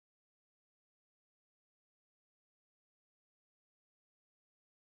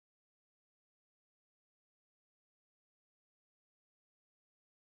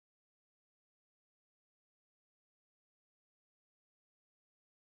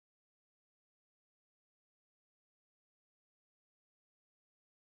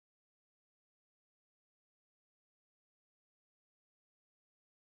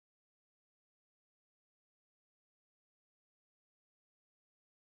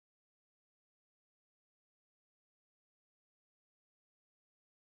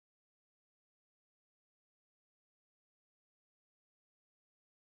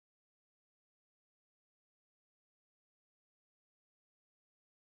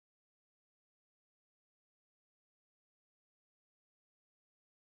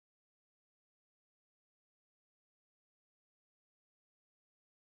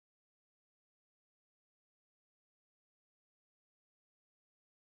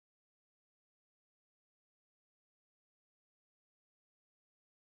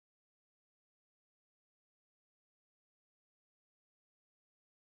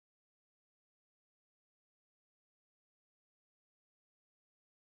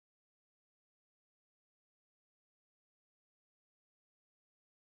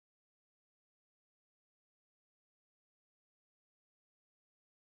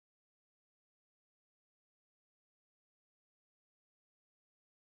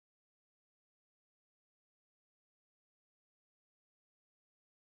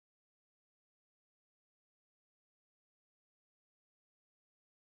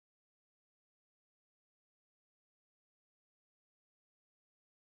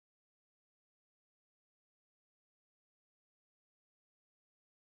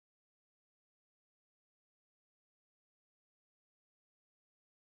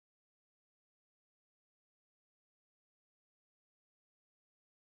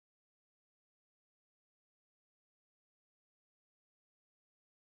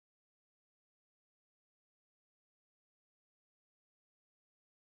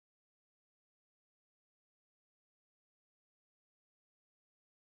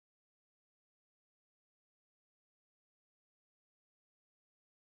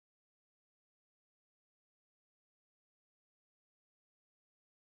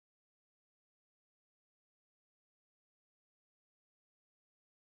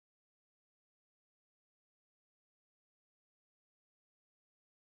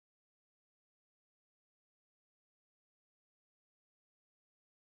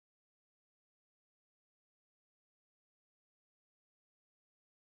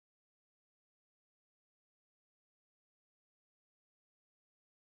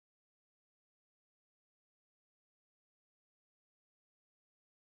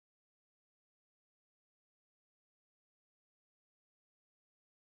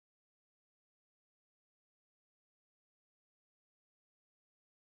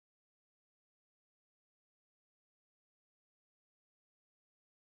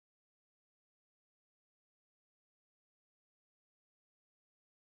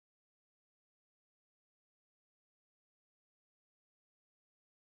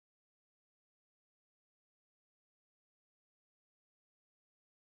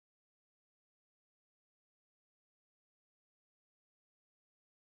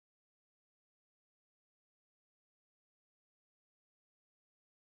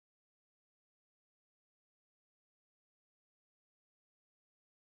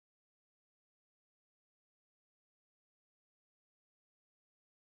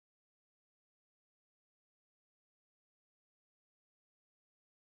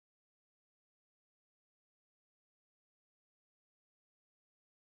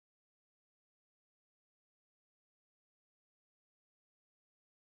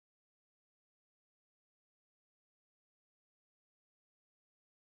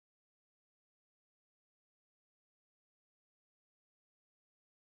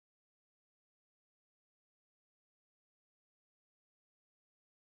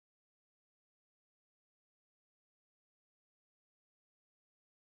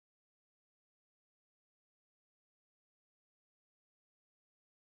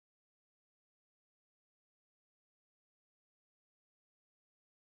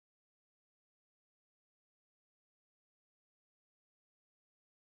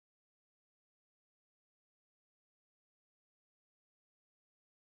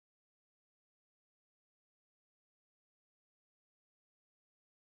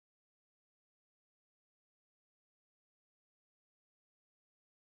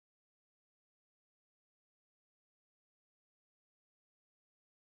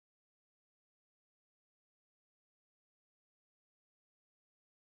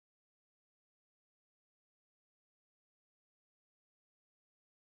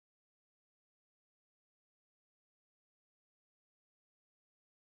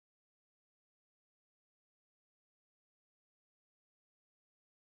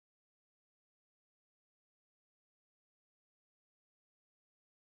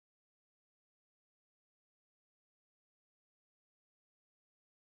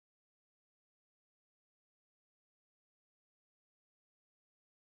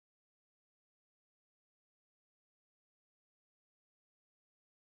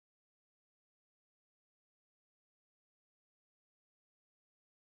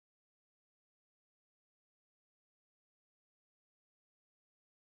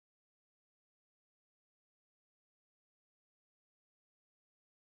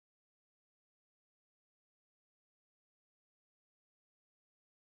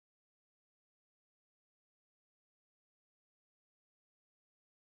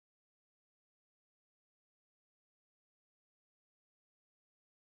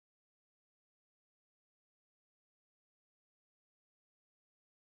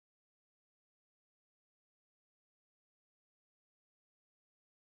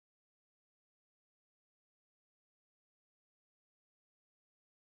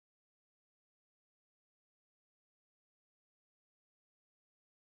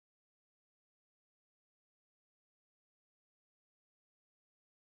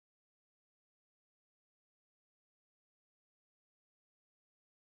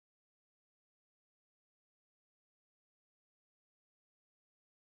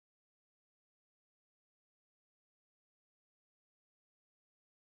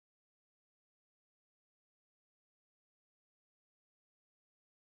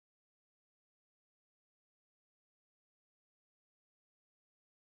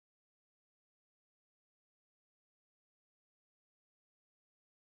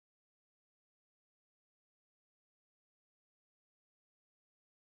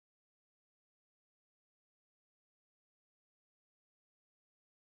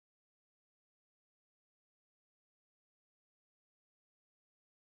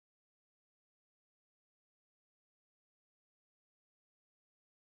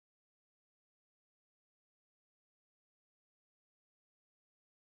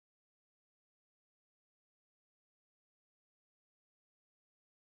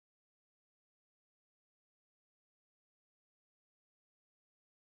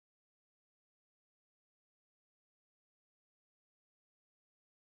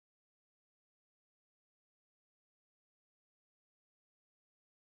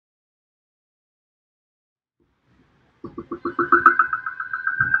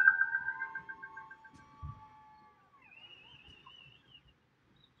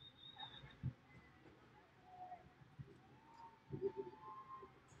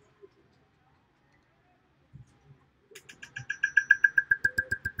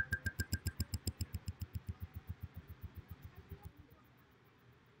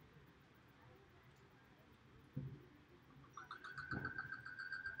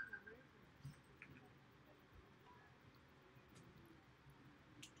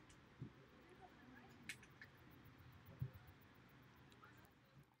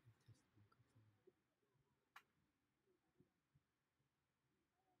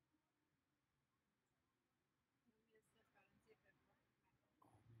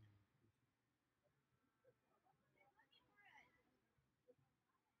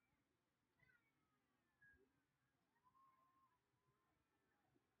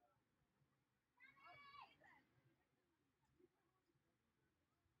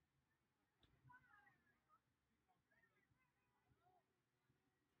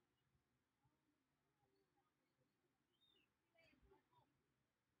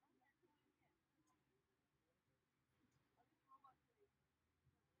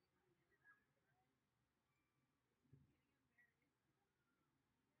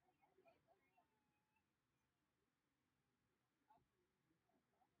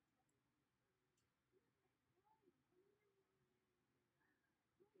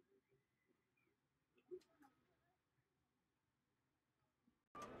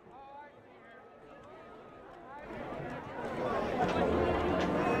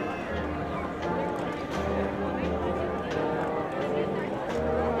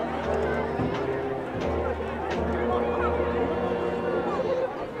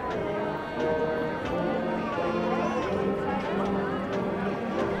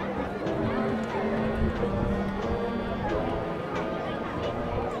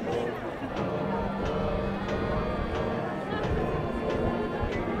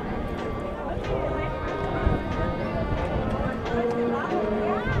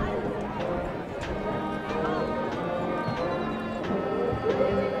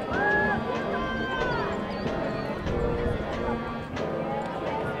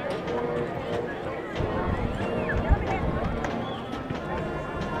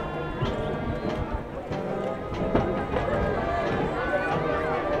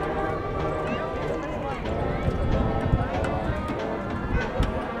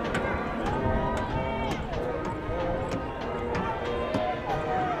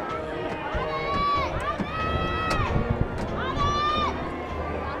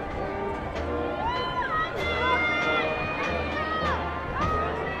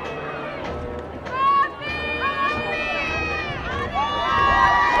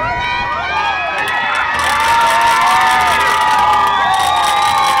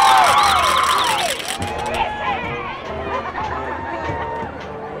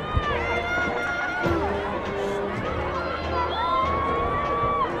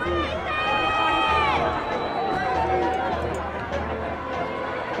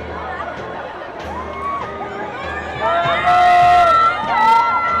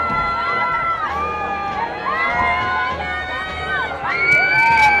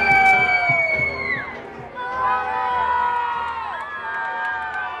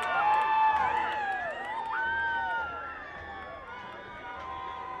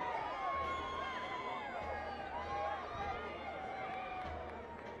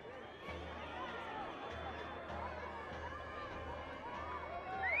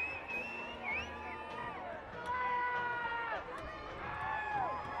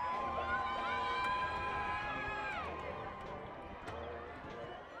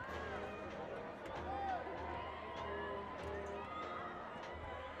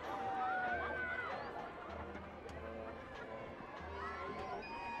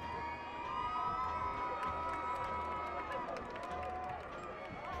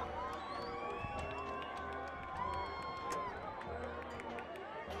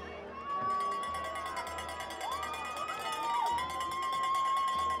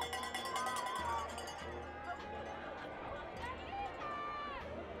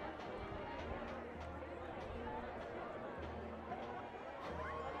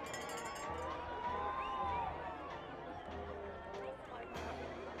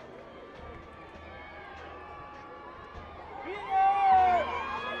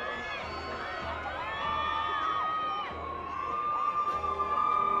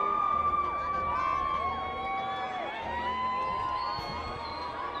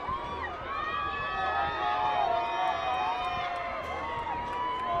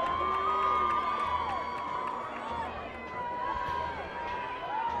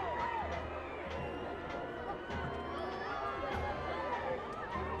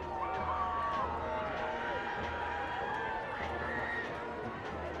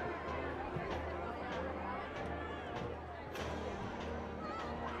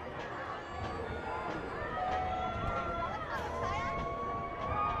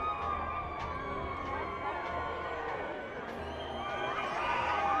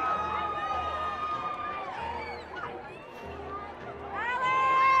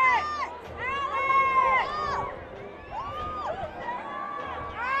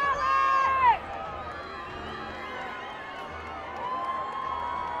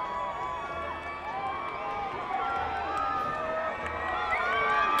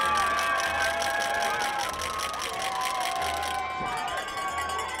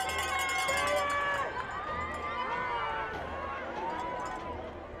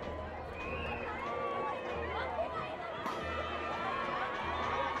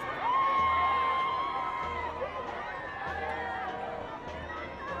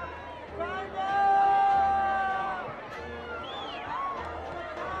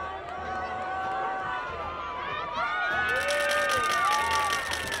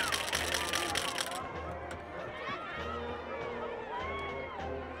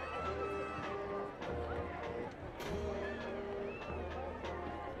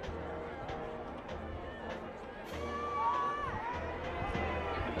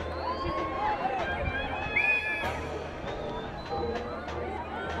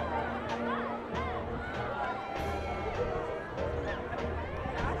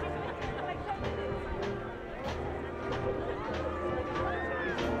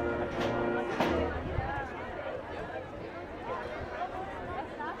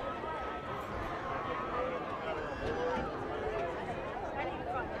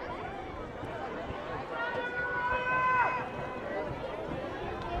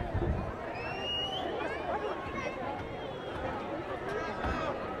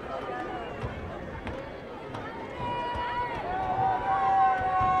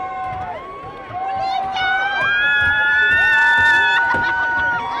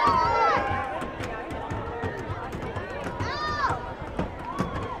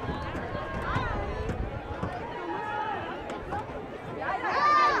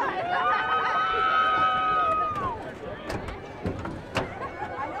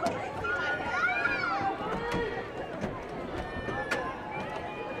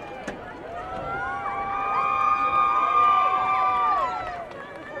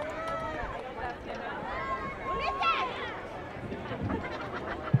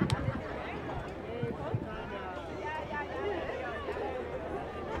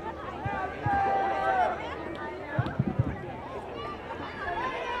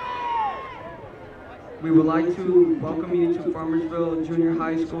We would like to welcome you to Farmersville Junior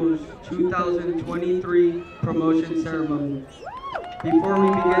High School's 2023 promotion ceremony. Before we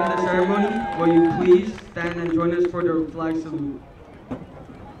begin the ceremony, will you please stand and join us for the flag salute?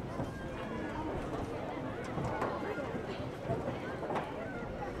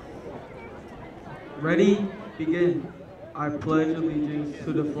 Ready? Begin. I pledge allegiance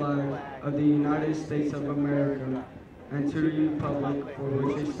to the flag of the United States of America and to the republic for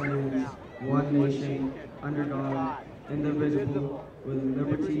which it stands, one nation, under God, indivisible, with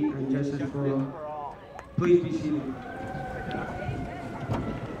liberty and justice for all. Please be seated.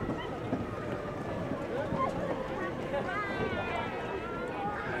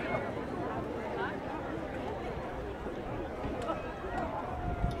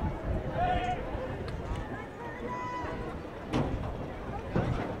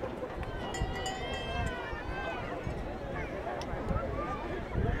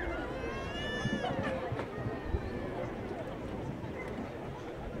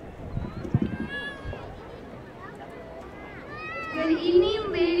 Good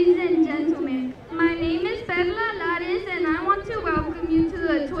evening, ladies and gentlemen. My name is Perla Lares, and I want to welcome you to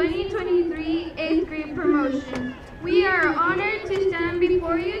the 2023 8th grade promotion. We are honored to stand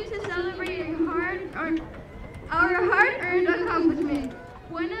before you to celebrate our hard-earned accomplishment.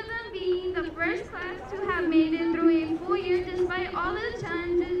 One of them being the first class to have made it through a full year despite all the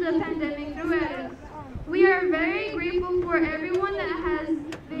challenges the pandemic threw at us. We are very grateful for everyone that has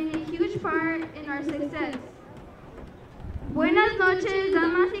been a huge part in our success. Buenas noches,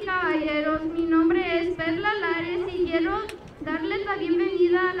 damas y caballeros. Mi nombre es Perla Lares y quiero darles la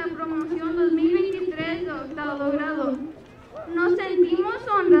bienvenida a la promoción 2023 de octavo grado. Nos sentimos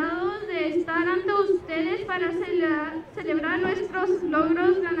honrados de estar ante ustedes para celebrar nuestros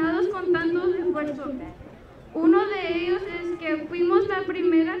logros ganados con tanto esfuerzo. Uno de ellos es que fuimos la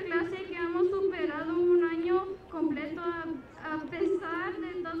primera clase que hemos superado un año completo a pesar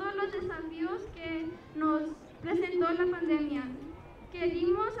de todos los desafíos que nos presentó la pandemia.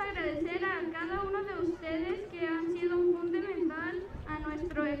 Queremos agradecer a cada uno de ustedes que han sido fundamental a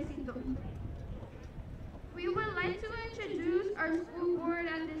nuestro éxito. We would like to introduce our school board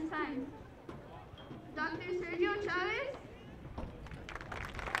at this time. Dr. Sergio Chavez,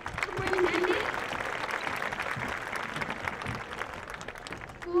 Superintendent,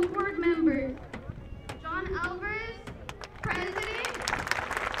 School Board Members, John Alvarez, President,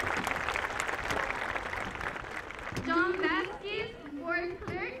 John Vasquez, Board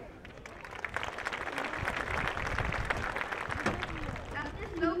Clerk,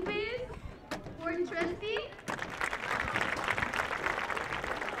 Alice Lopez, Board Trustee,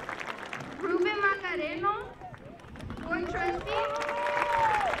 Ruben Macareno, Board Trustee,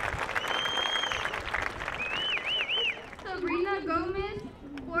 Sabrina Gomez,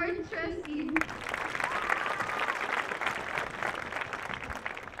 Board Trustee.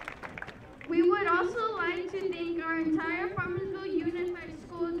 We would also like to thank our entire Farmersville Unified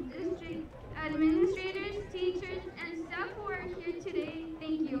School District administrators, teachers, and staff who are here today.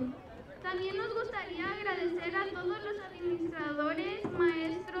 Thank you. También nos gustaría agradecer a todos los administradores,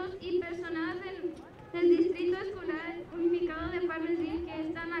 maestros y personal del Distrito Escolar Unificado de Farmersville que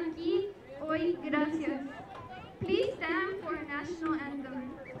están aquí hoy. Gracias. Please stand for a national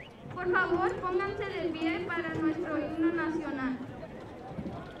anthem. Por favor, pónganse de pie para nuestro himno nacional.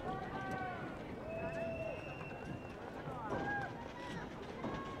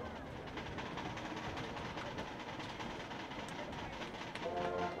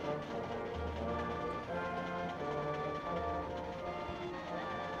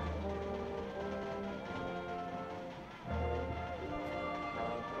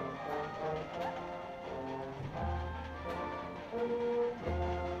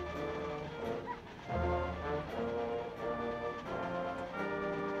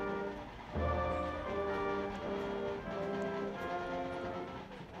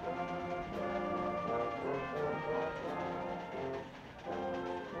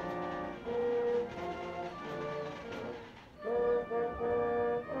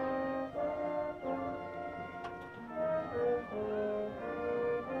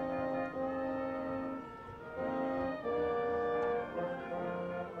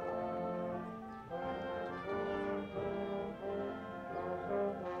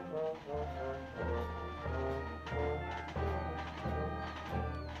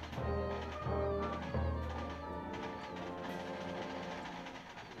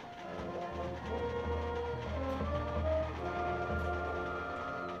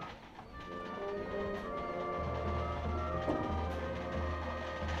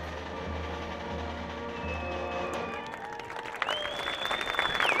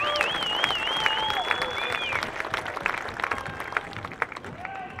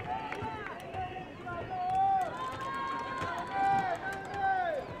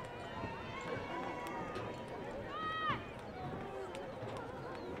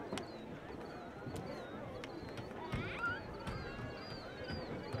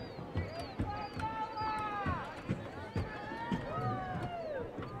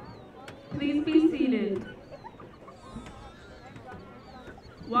 Please be seated.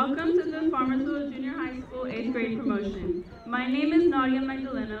 Welcome to the Farmersville Junior High School 8th grade promotion. My name is Nadia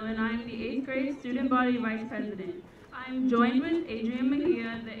Magdaleno and I am the 8th grade Student Body Vice President. I am joined with Adrian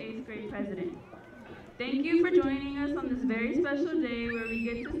Mejia, the 8th grade President. Thank you for joining us on this very special day where we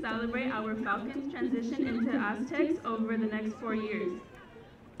get to celebrate our Falcons' transition into Aztecs over the next 4 years.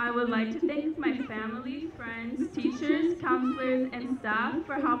 I would like to thank my family, friends, teachers, counselors, and staff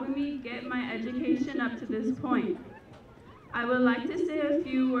for helping me get my education up to this point. I would like to say a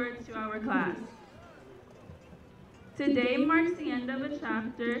few words to our class. Today marks the end of a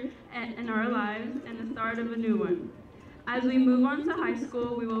chapter in our lives and the start of a new one. As we move on to high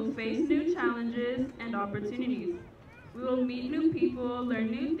school, we will face new challenges and opportunities. We will meet new people,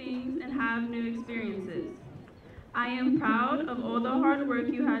 learn new things, and have new experiences. I am proud of all the hard work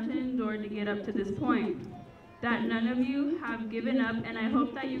you had to endure to get up to this point, that none of you have given up, and I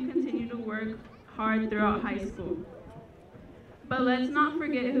hope that you continue to work hard throughout high school. But let's not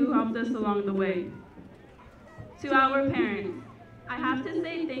forget who helped us along the way. To our parents, I have to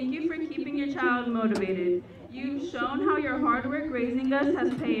say thank you for keeping your child motivated. You've shown how your hard work raising us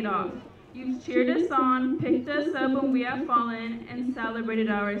has paid off. You've cheered us on, picked us up when we have fallen, and celebrated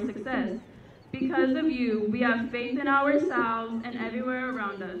our success. Because of you, we have faith in ourselves and everywhere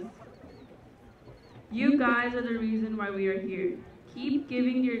around us. You guys are the reason why we are here. Keep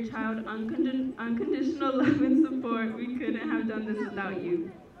giving your child unconditional love and support. We couldn't have done this without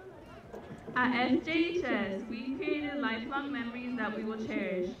you. At FJHS, we created lifelong memories that we will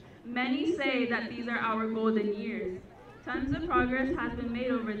cherish. Many say that these are our golden years. Tons of progress has been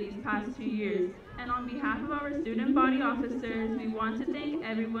made over these past 2 years. And on behalf of our student body officers, we want to thank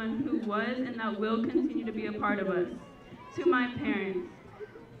everyone who was and that will continue to be a part of us. To my parents,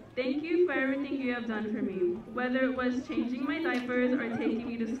 thank you for everything you have done for me, whether it was changing my diapers or taking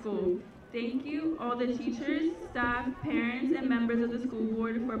me to school. Thank you, all the teachers, staff, parents, and members of the school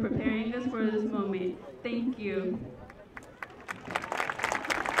board for preparing us for this moment. Thank you.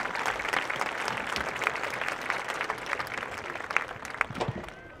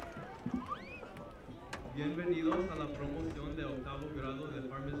 Bienvenidos a la promoción de octavo grado de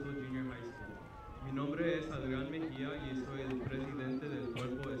Farmersville Junior High School. Mi nombre es Adrián Mejía y soy el presidente del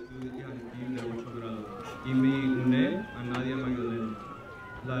cuerpo estudiantil de 8 grado. Y me uné a Nadia Magdaleno,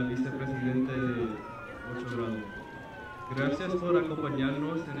 la vicepresidente de 8 grado. Gracias por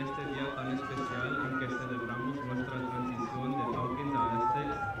acompañarnos en este día tan especial en que celebramos nuestra transición de Falcons a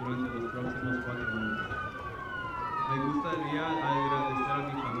Aztecs durante los próximos 4 años. Me gustaría agradecer a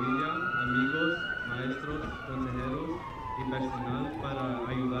mi familia, amigos, maestros, consejeros y personal para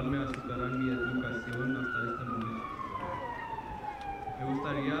ayudarme a superar mi educación hasta este momento. Me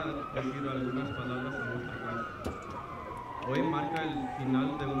gustaría decir algunas palabras a nuestra clase. Hoy marca el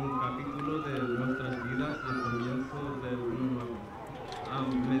final de un capítulo de nuestras vidas y el comienzo de uno nuevo. A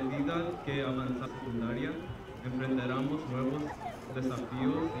medida que avanzamos en secundaria, enfrentaremos nuevos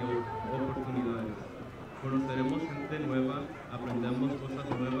desafíos y oportunidades. Conoceremos gente nueva, aprendemos cosas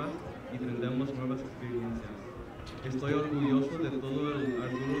nuevas y tendremos nuevas experiencias. Estoy orgulloso de todo el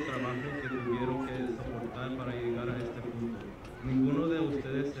arduo trabajo que tuvieron que soportar para llegar a este punto. Ninguno de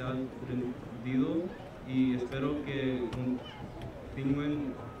ustedes se ha rendido y espero que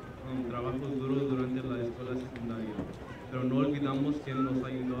continúen con trabajos duros durante la escuela secundaria, pero no olvidamos quién nos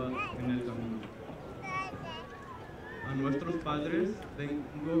ayudó en el camino. A nuestros padres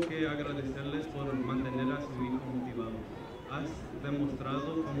tengo que agradecerles por mantener a su hijo motivado. Has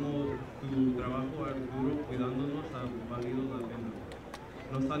demostrado cómo tu trabajo arduo cuidándonos ha valido la pena.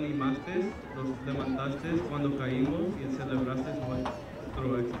 Nos animaste, nos levantaste cuando caímos y celebraste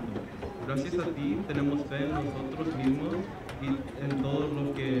nuestro éxito. Gracias a ti tenemos fe en nosotros mismos y en todo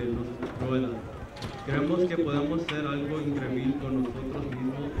lo que nos rodea. Creemos que podemos ser algo increíble con nosotros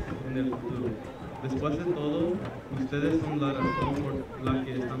mismos en el futuro. Después de todo, ustedes son la razón por la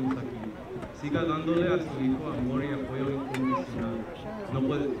que estamos aquí. Siga dándole a su hijo amor y apoyo incondicional. No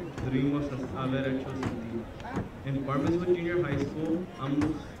podríamos haber hecho sin ti. En Farmersville Junior High School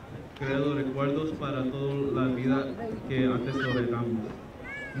hemos creado recuerdos para toda la vida que atesoramos.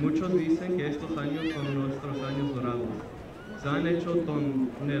 Muchos dicen que estos años son nuestros años dorados. Se han hecho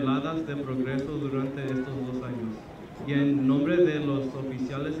toneladas de progreso durante estos 2 años. Y en nombre de los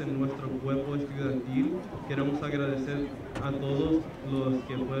oficiales en nuestro cuerpo estudiantil, queremos agradecer a todos los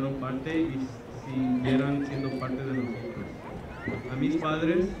que fueron parte y siguieran siendo parte de nosotros. A mis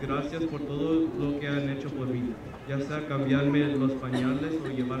padres, gracias por todo lo que han hecho por mí, ya sea cambiarme los pañales o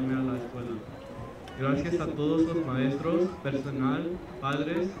llevarme a la escuela. Gracias a todos los maestros, personal,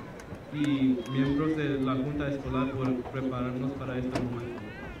 padres y miembros de la Junta Escolar por prepararnos para este momento.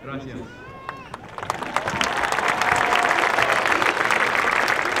 Gracias.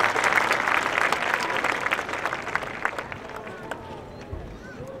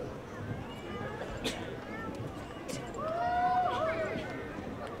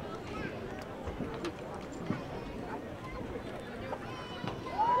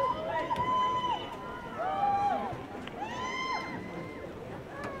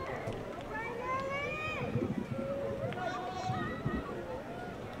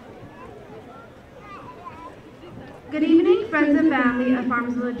 Good evening, friends and family of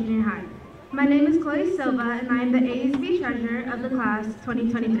Farmersville Junior High. My name is Chloe Silva, and I am the ASB treasurer of the class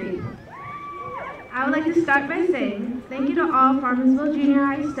 2023. I would like to start by saying thank you to all Farmersville Junior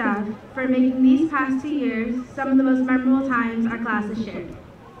High staff for making these past 2 years some of the most memorable times our class has shared.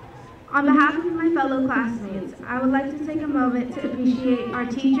 On behalf of my fellow classmates, I would like to take a moment to appreciate our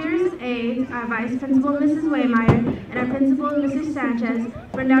teachers, aides, our Vice Principal, Mrs. Waymeyer, and our Principal, Mr. Sanchez,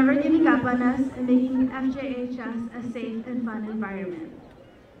 for never giving up on us and making FJHS a safe and fun environment.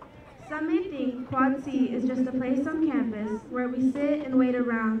 Some may think Quad C is just a place on campus where we sit and wait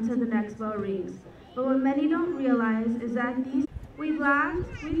around till the next bell rings. But what many don't realize is that we've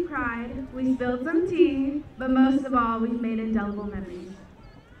laughed, we've cried, we spilled some tea, but most of all, we've made indelible memories.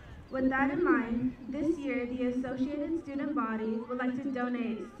 With that in mind, this year the Associated Student Body would like to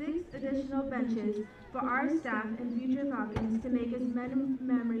donate 6 additional benches for our staff and future Falcons to make as many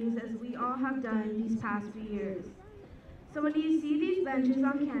memories as we all have done these past few years. So when you see these benches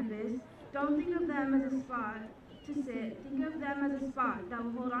on campus, don't think of them as a spot to sit. Think of them as a spot that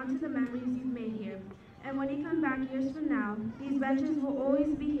will hold on to the memories you've made here. And when you come back years from now, these benches will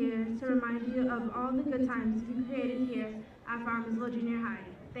always be here to remind you of all the good times we created here at Farmersville Junior High.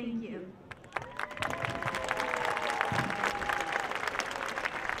 Thank you.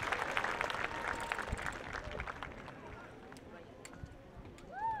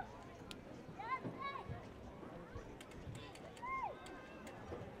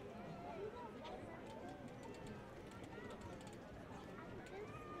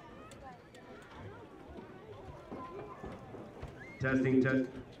 Testing, test.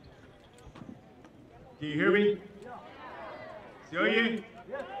 Can you hear me? ¿Se oye?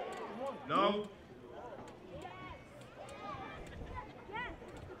 No?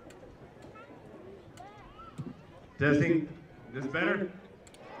 Testing. This better?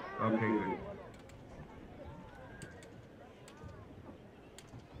 Okay, good.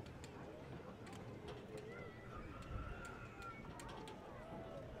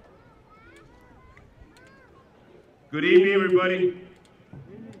 Good evening, everybody.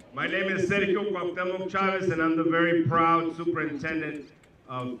 My name is Sergio Cuauhtemoc Chavez, and I'm the very proud superintendent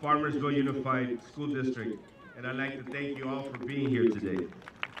of Farmersville Unified School District. And I'd like to thank you all for being here today.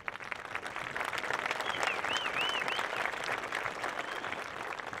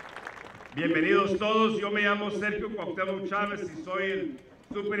 Bienvenidos todos, yo me llamo Sergio Cuauhtemoc Chavez y soy el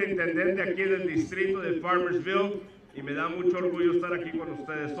superintendente aquí del distrito de Farmersville y me da mucho orgullo estar aquí con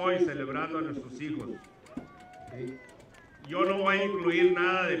ustedes hoy celebrando a nuestros hijos. Yo no voy a incluir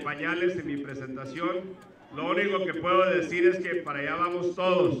nada de pañales en mi presentación. Lo único que puedo decir es que para allá vamos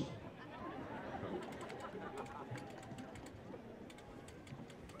todos.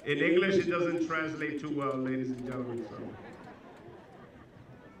 In English, it doesn't translate too well, ladies and gentlemen. So.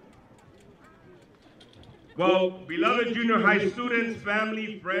 Well, beloved junior high students,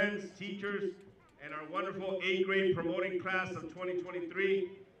 family, friends, teachers, and our wonderful 8th grade promoting class of 2023,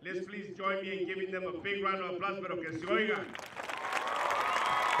 let's please join me in giving them a big round of applause, pero que se oigan.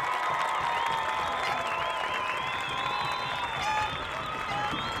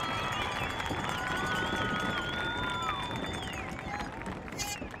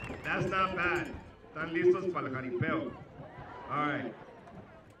 That's not bad. Están listos para el jaripeo. All right.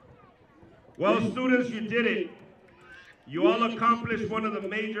 Well, students, you did it. You all accomplished one of the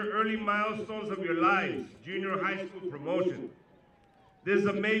major early milestones of your lives, junior high school promotion. This is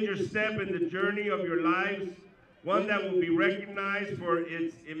a major step in the journey of your lives, one that will be recognized for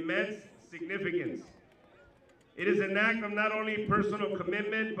its immense significance. It is an act of not only personal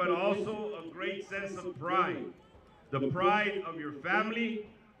commitment, but also a great sense of pride. The pride of your family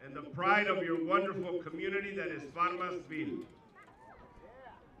and the pride of your wonderful community that is Farmersville.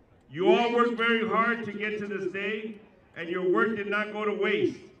 You all worked very hard to get to this day, and your work did not go to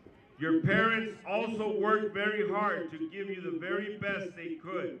waste. Your parents also worked very hard to give you the very best they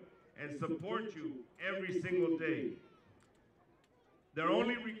could and support you every single day. Their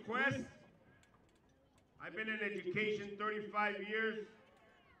only request, I've been in education 35 years,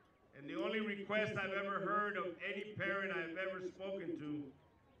 and the only request I've ever heard of any parent I've ever spoken to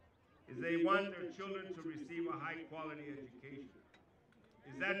is they want their children to receive a high-quality education.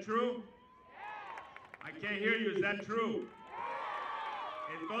 Is that true? I can't hear you. Is that true?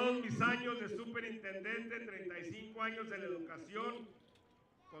 En todos mis años de superintendente, 35 años en la educación,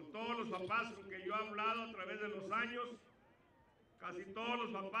 con todos los papás con que yo he hablado a través de los años, casi todos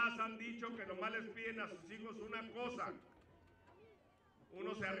los papás han dicho que nomás les piden a sus hijos una cosa.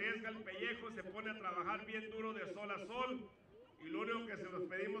 Uno se arriesga el pellejo, se pone a trabajar bien duro de sol a sol, y lo único que se los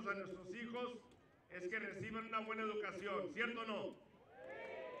pedimos a nuestros hijos es que reciban una buena educación, ¿cierto o no?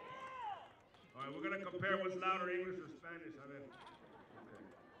 All right, we're going to compare what's louder, English or Spanish. A ver. Okay.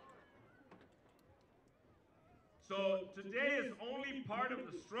 So today is only part of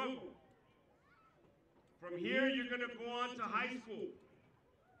the struggle. From here, you're going to go on to high school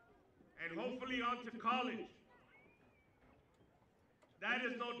and hopefully on to college. That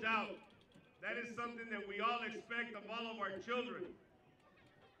is no doubt. That is something that we all expect of all of our children.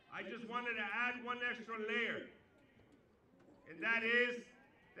 I just wanted to add one extra layer, and that is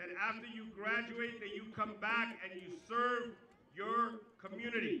that after you graduate, that you come back and you serve your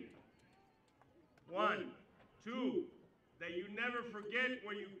community. 1. 2, that you never forget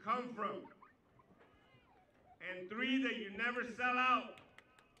where you come from. And 3, that you never sell out.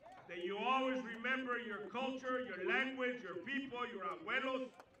 That you always remember your culture, your language, your people, your abuelos,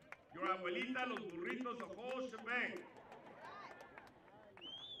 your abuelita, los burritos, the whole shebang.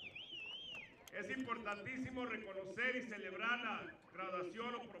 Es importantísimo reconocer y celebrar la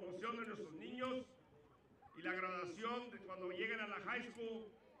graduación o promoción de nuestros niños y la graduación de cuando lleguen a la high school,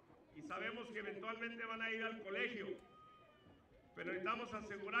 y sabemos que eventualmente van a ir al colegio. Pero necesitamos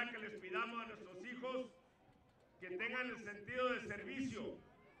asegurar que les pidamos a nuestros hijos que tengan el sentido de servicio,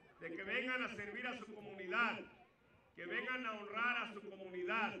 de que vengan a servir a su comunidad, que vengan a honrar a su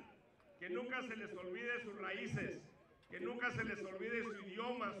comunidad, que nunca se les olvide sus raíces, que nunca se les olvide su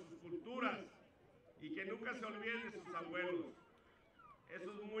idioma, sus culturas, y que nunca se olviden de sus abuelos.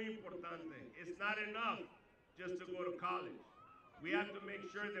 Eso es muy importante. It's not enough just to go to college. We have to make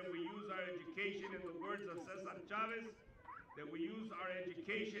sure that we use our education, in the words of Cesar Chavez, that we use our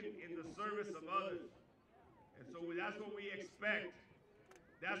education in the service of others. And so that's what we expect.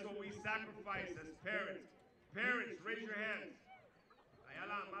 That's what we sacrifice as parents. Parents, raise your hands.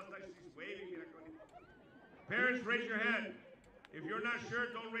 Ayala Amasta, she's waving. Parents, raise your hand. If you're not sure,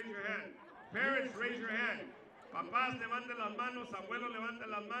 don't raise your hand. Parents, raise your hand. Papás, levanten las manos. Abuelos, levanten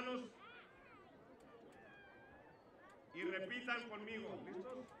las manos. Y repitan conmigo.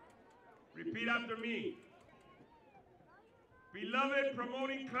 ¿Listos? Repeat after me. Beloved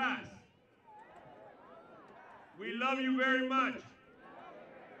promoting class, we love you very much.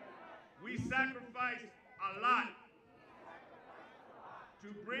 We sacrificed a lot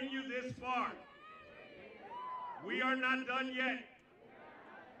to bring you this far. We are not done yet.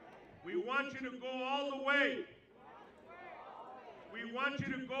 We want you to go all the way. We want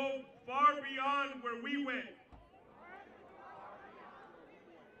you to go far beyond where we went.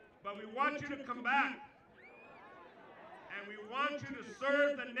 But we want you to come back. And we want you to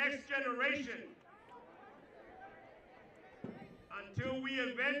serve the next generation until we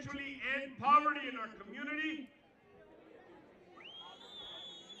eventually end poverty in our community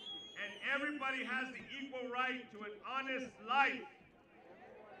and everybody has the equal right to an honest life.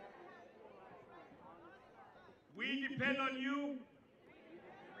 We depend on you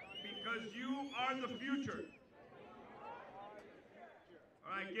because you are the future.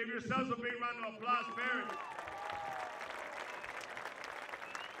 All right, give yourselves a big round of applause, parents.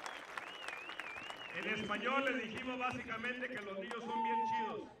 En español le dijimos básicamente que los niños son bien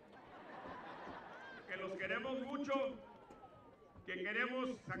chidos, que los queremos mucho, que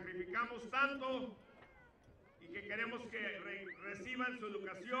queremos, sacrificamos tanto y que queremos que reciban su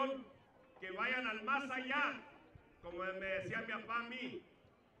educación, que vayan al más allá, como me decía mi papá a mí,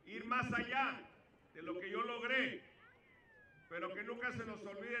 ir más allá de lo que yo logré, pero que nunca se nos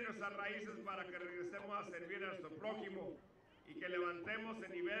olviden nuestras raíces para que regresemos a servir a nuestro prójimo y que levantemos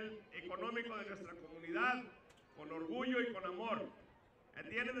el nivel económico de nuestra comunidad con orgullo y con amor. At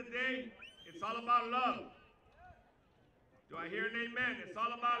the end of the day, it's all about love. Do I hear an amen? It's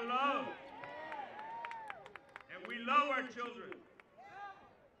all about love. And we love our children,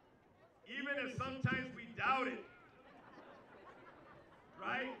 even if sometimes we doubt it.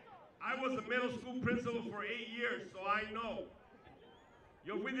 Right? I was a middle school principal for 8 years, so I know.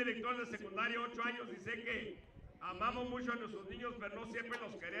 Yo fui director de secundaria 8 años y sé que amamos mucho a nuestros niños, pero no siempre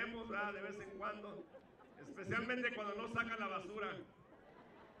los queremos, ¿verdad? De vez en cuando, especialmente cuando no sacan la basura.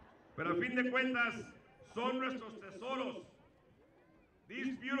 Pero a fin de cuentas, son nuestros tesoros.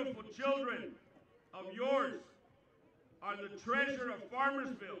 These beautiful children of yours are the treasure of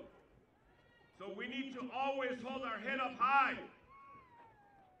Farmersville. So we need to always hold our head up high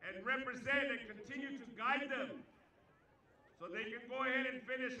and represent and continue to guide them so they can go ahead and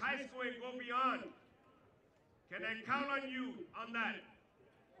finish high school and go beyond. Can I count on you on that?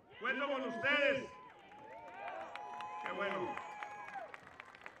 ¿Cuento con ustedes? Qué bueno.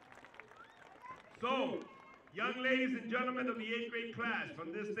 So, young ladies and gentlemen of the 8th grade class,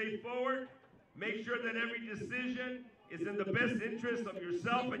 from this day forward, make sure that every decision is in the best interest of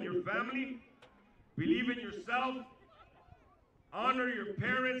yourself and your family. Believe in yourself. Honor your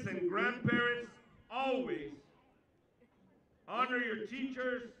parents and grandparents always honor your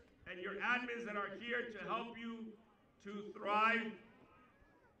teachers and your admins that are here to help you to thrive.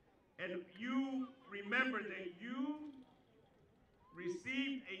 And you remember that you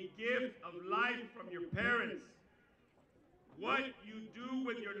received a gift of life from your parents. What you do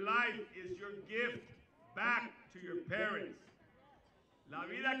with your life is your gift back to your parents. La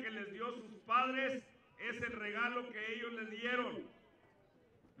vida que les dio sus padres es el regalo que ellos les dieron.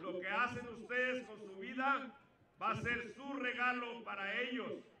 Lo que hacen ustedes con su vida va a ser su regalo para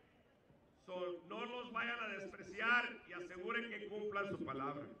ellos. So, no los vayan a despreciar y aseguren que cumplan su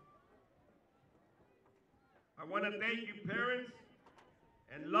palabra. I want to thank you, parents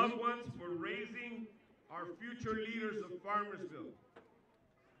and loved ones, for raising our future leaders of Farmersville.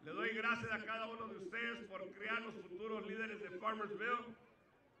 Le doy gracias a cada uno de ustedes por crear los futuros líderes de Farmersville.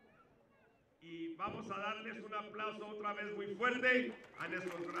 Y vamos a darles un aplauso otra vez muy fuerte a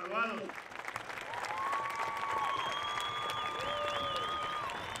nuestros graduados.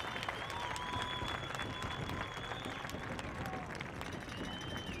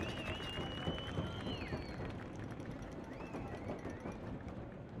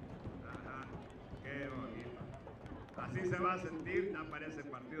 Ajá, qué bonito. Así se va a sentir, ya parece el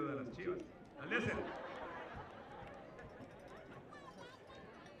partido de las Chivas. And listen.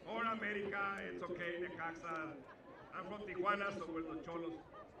 Or America, it's okay, Necaxa. I'm from Tijuana, so we're the Cholos.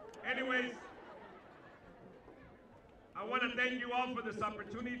 Anyways, I want to thank you all for this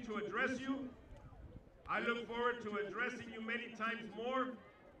opportunity to address you. I look forward to addressing you many times more.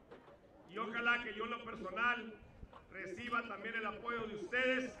 Y ojalá que yo en lo personal reciba también el apoyo de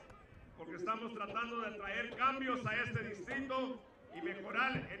ustedes, porque estamos tratando de traer cambios a este distrito y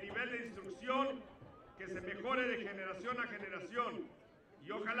mejorar el nivel de instrucción, que se mejore de generación a generación. Y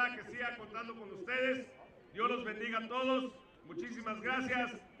ojalá que siga contando con ustedes. Dios los bendiga a todos. Muchísimas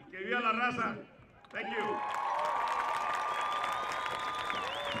gracias y que viva la raza. Thank you.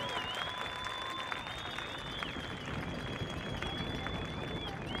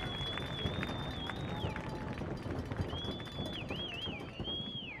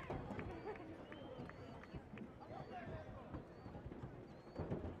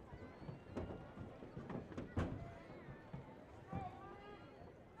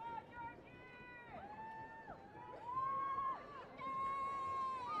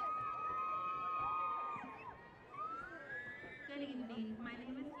 Good evening. My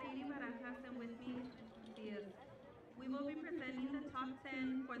name is Lady Barajas, and with me is Diaz. We will be presenting the top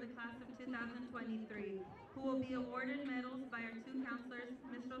 10 for the class of 2023, who will be awarded medals by our two counselors,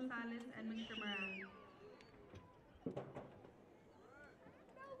 Ms. Rosales and Mr. Moran.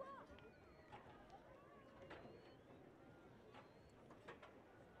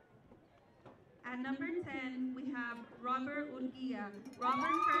 At number 10, we have Robert Urquilla.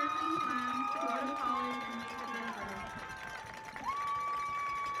 Robert currently plans to go to college and make a difference.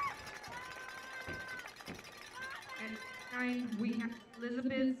 At 9, we have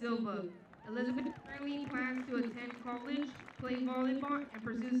Elizabeth Silva. Elizabeth currently plans to attend college, play volleyball, and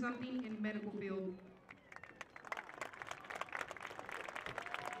pursue something in the medical field.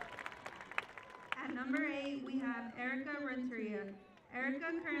 At number 8, we have Erica Renteria.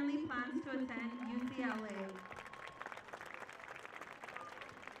 Erica currently plans to attend UCLA.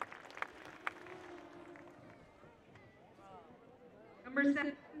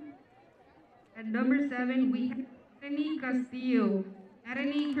 At number 7, we have Natalie Castillo.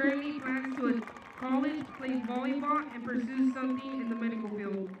 Natalie currently plans to attend college, play volleyball, and pursue something in the medical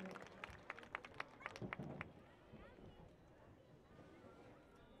field.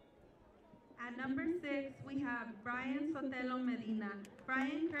 At number 6, we have Brian Sotelo Medina.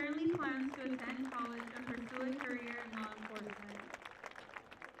 Brian currently plans to attend college and pursue a career in law enforcement.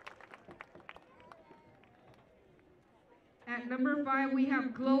 At number 5, we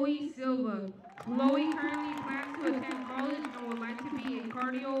have Chloe Silva. Chloe currently plans to attend college and would like to be a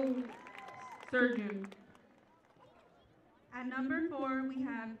cardio surgeon. At number 4, we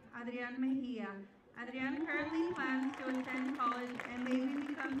have Adrian Mejia. Adrian currently plans to attend college and maybe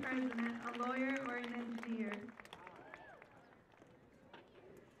become president, a lawyer, or an engineer.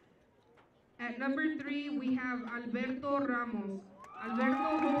 At number 3, we have Alberto Ramos.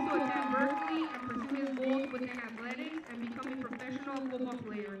 Alberto hopes to attend Berkeley and pursue his goals within athletics and become a professional football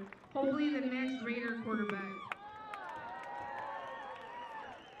player, hopefully the next Raider quarterback.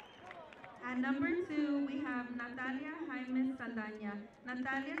 At number 2, we have Natalia Jaime Saldaña.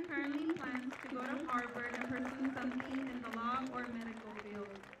 Natalia currently plans to go to Harvard and pursue something in the law or medical field.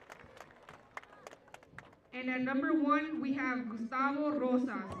 And at number 1, we have Gustavo Rosas.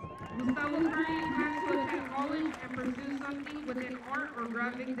 Gustavo currently plans to attend college and pursue something within art or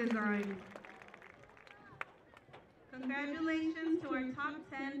graphic design. Congratulations to our top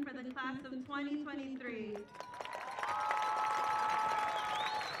 10 for the class of 2023.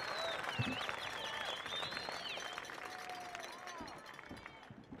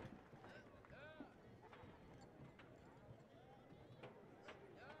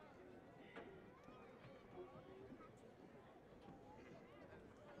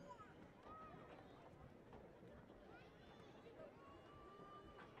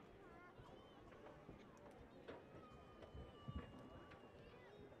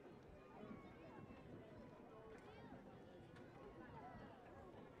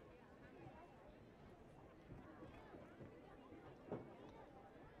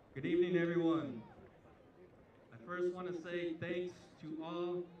 Good evening, everyone. I first want to say thanks to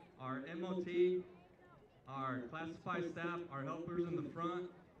all our MOT, our classified staff, our helpers in the front,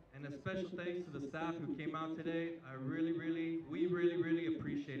 and a special thanks to the staff who came out today. We really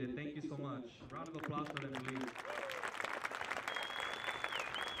appreciate it. Thank you so much. Round of applause for them, please.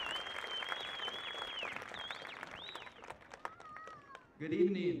 Good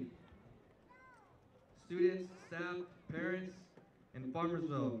evening, students, staff, parents, in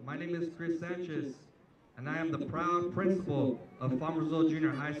Farmersville. My name is Chris Sanchez, and I am the proud principal of Farmersville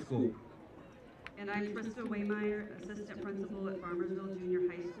Junior High School. And I'm Trista Waymeyer, assistant principal at Farmersville Junior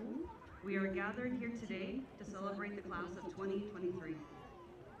High School. We are gathered here today to celebrate the class of 2023.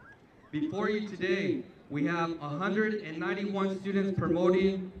 Before you today, we have 191 students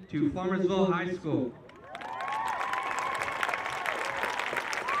promoting to Farmersville High School.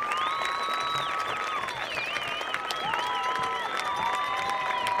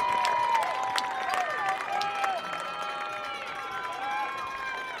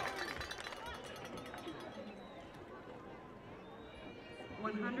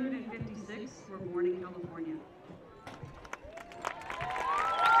 Were born in California.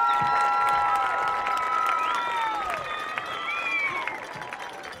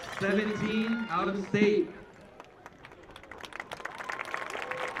 17 out of state.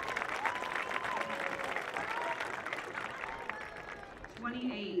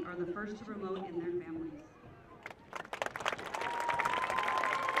 28 are the first to promote in their families.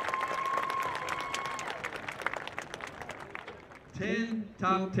 10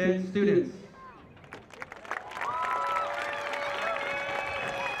 top 10 students.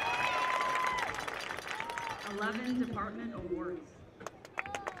 11 department awards.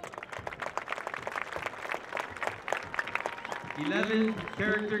 11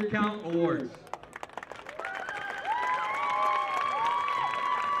 character count awards.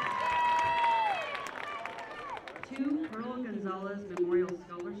 2 Pearl Gonzalez Memorial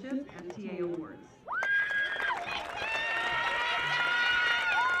Scholarship FTA awards.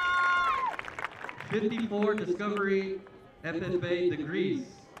 54 Discovery FFA degrees.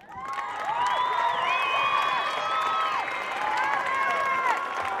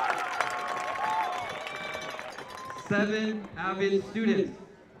 7 avid students.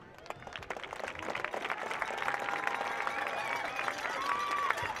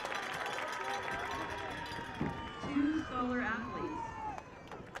 2 scholar athletes.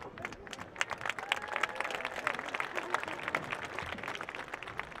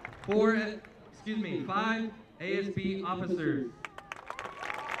 5 ASB officers.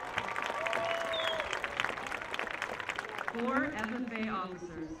 4 FFA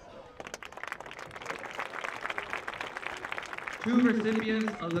officers. 2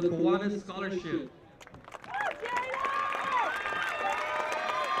 recipients of the Kiwanis Scholarship.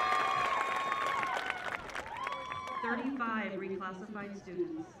 35 reclassified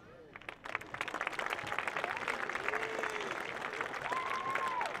students.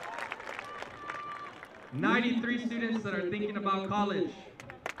 93 students that are thinking about college.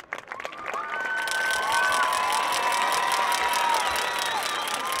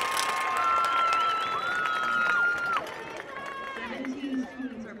 17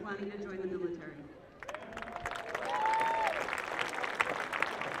 students are planning to join the military.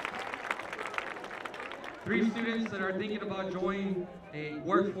 3 students that are thinking about joining a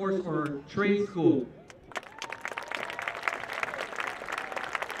workforce or trade school.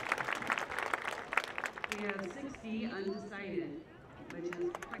 60 undecided, which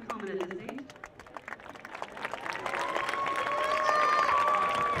is quite common at this age.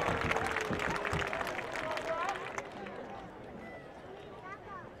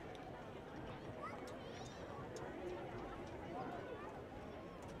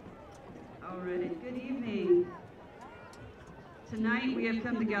 All right, good evening. Tonight we have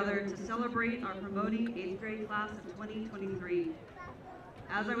come together to celebrate our promoting 8th grade class of 2023.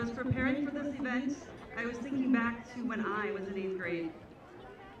 As I was preparing for this event, I was thinking back to when I was in 8th grade.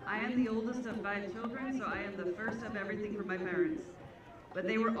 I am the oldest of 5 children, so I am the first of everything from my parents. But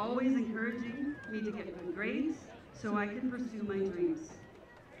they were always encouraging me to get good grades so I could pursue my dreams.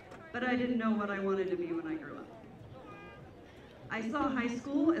 But I didn't know what I wanted to be when I grew up. I saw high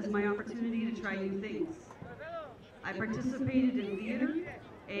school as my opportunity to try new things. I participated in theater,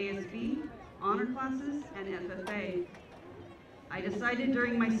 ASB, honor classes, and FFA. I decided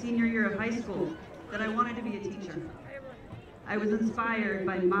during my senior year of high school that I wanted to be a teacher. I was inspired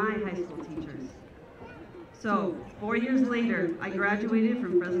by my high school teachers. So, 4 years later, I graduated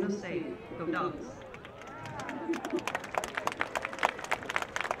from Fresno State. Go Dogs.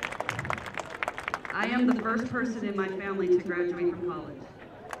 I am the first person in my family to graduate from college.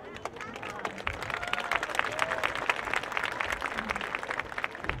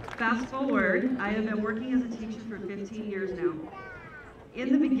 Fast forward, I have been working as a teacher for 15 years now.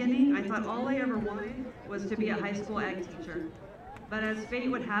 In the beginning, I thought all I ever wanted was to be a high school ag teacher. But as fate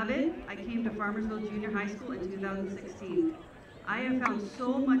would have it, I came to Farmersville Junior High School in 2016. I have found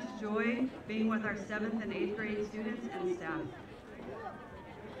so much joy being with our 7th and 8th grade students and staff.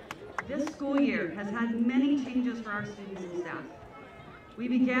 This school year has had many changes for our students and staff. We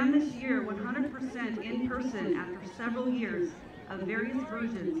began this year 100% in person after several years of various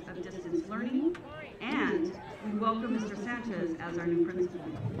versions of distance learning, and we welcome Mr. Sanchez as our new principal.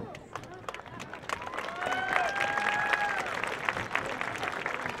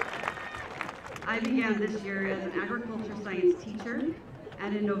 I began this year as an agriculture science teacher,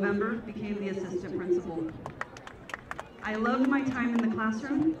 and in November became the assistant principal. I loved my time in the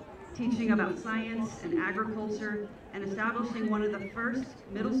classroom, teaching about science and agriculture, and establishing one of the first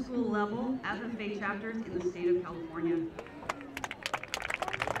middle school level FFA chapters in the state of California.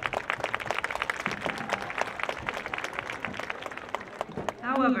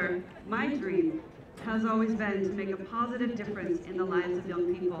 However, my dream has always been to make a positive difference in the lives of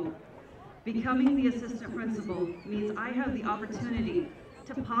young people. Becoming the assistant principal means I have the opportunity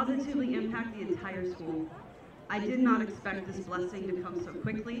to positively impact the entire school. I did not expect this blessing to come so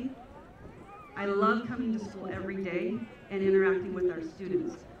quickly. I love coming to school every day and interacting with our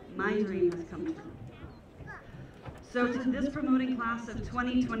students. My dream has come true. So to this promoting class of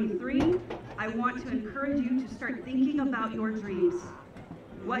 2023, I want to encourage you to start thinking about your dreams.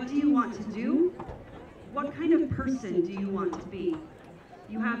 What do you want to do? What kind of person do you want to be?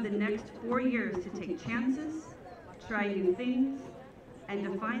 You have the next 4 years to take chances, try new things, and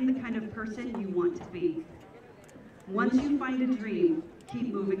define the kind of person you want to be. Once you find a dream,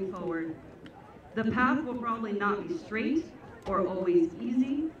 keep moving forward. The path will probably not be straight or always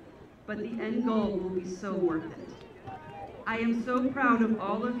easy, but the end goal will be so worth it. I am so proud of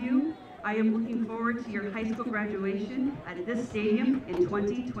all of you. I am looking forward to your high school graduation at this stadium in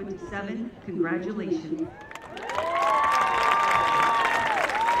 2027. Congratulations.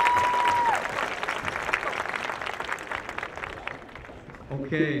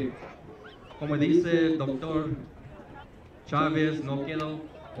 Ok, como dice el doctor Chávez, no quiero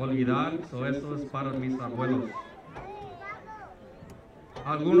olvidar, eso es para mis abuelos.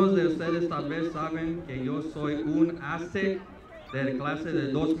 Algunos de ustedes tal vez saben que yo soy un Aztec de la clase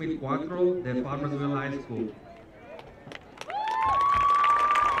de 2004 de Farmersville High School.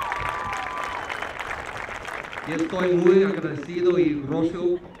 Y estoy muy agradecido y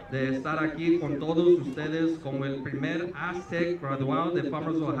orgulloso de estar aquí con todos ustedes como el primer Aztec graduado de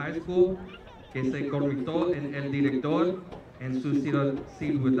Farmersville High School que se convirtió en el director en su ciudad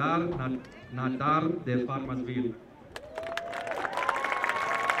natal de Farmersville.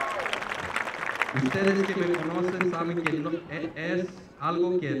 Ustedes que me conocen saben que es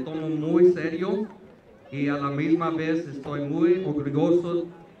algo que tomo muy serio y a la misma vez estoy muy orgulloso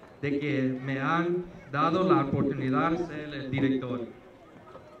de que me han dado la oportunidad de ser el director.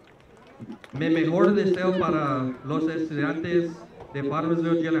 Mi mejor deseo para los estudiantes de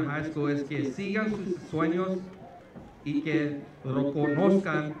Farmersville Junior High School es que sigan sus sueños y que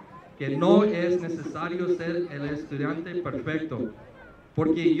reconozcan que no es necesario ser el estudiante perfecto,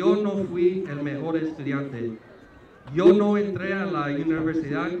 porque yo no fui el mejor estudiante. Yo no entré a la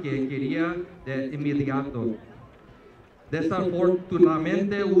universidad que quería de inmediato.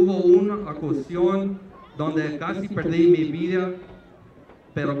 Desafortunadamente hubo una ocasión donde casi perdí mi vida,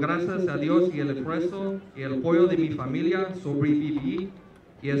 pero gracias a Dios y el esfuerzo y el apoyo de mi familia sobreviví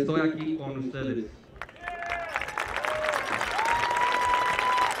y estoy aquí con ustedes.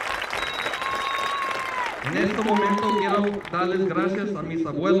 En este momento quiero darles gracias a mis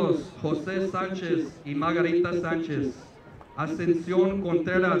abuelos José Sánchez y Margarita Sánchez, Ascensión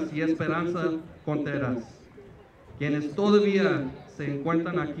Contreras y Esperanza Contreras, quienes todavía se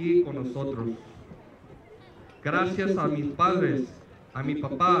encuentran aquí con nosotros. Gracias a mis padres, a mi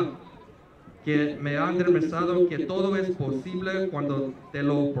papá, que me ha demostrado que todo es posible cuando te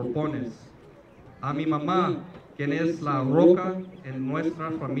lo propones, a mi mamá, quien es la roca en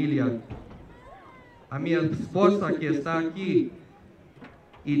nuestra familia, a mi esposa que está aquí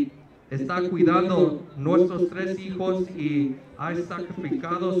y está cuidando nuestros 3 hijos y ha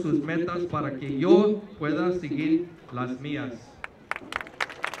sacrificado sus metas para que yo pueda seguir las mías.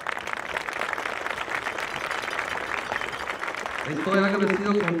 Estoy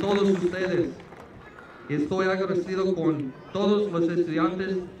agradecido con todos ustedes. Estoy agradecido con todos los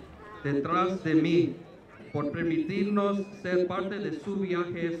estudiantes detrás de mí por permitirnos ser parte de su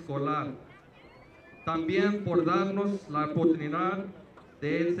viaje escolar. También por darnos la oportunidad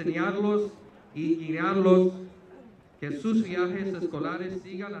de enseñarlos y guiarlos, que sus viajes escolares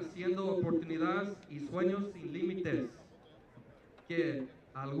sigan haciendo oportunidades y sueños sin límites, que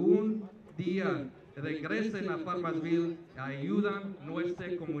algún día regresen a Farmersville y ayudan a nuestra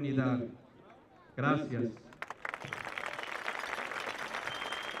comunidad. Gracias.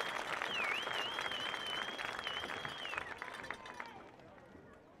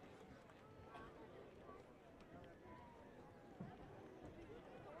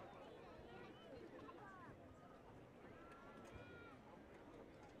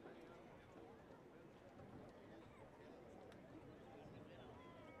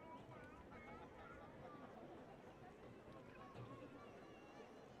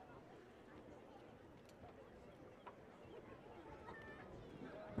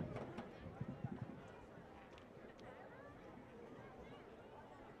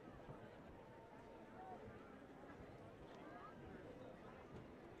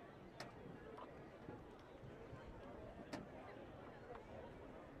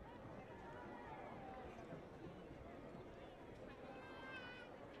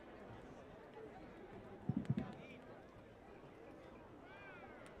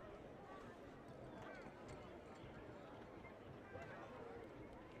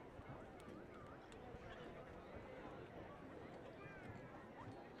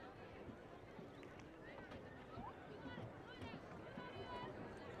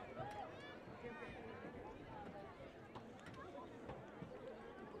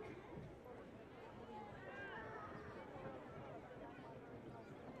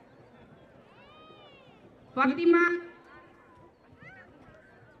 Fátima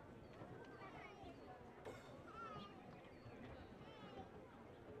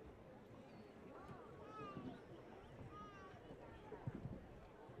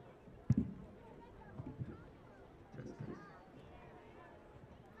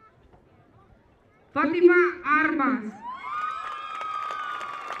Fátima Armas.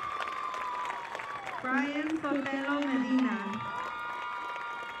 Brian Sotelo Medina.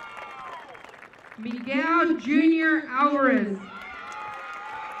 Miguel Jr. Alvarez.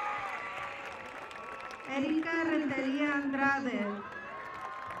 Erika Rentería Andrade.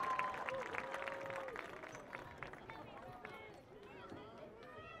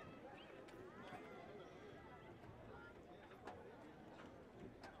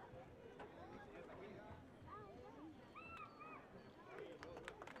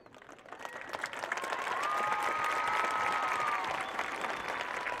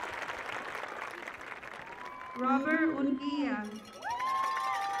 Robert Urquía.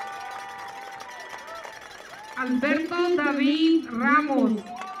 Alberto David Ramos.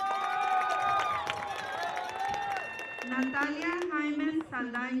 Natalia Jaime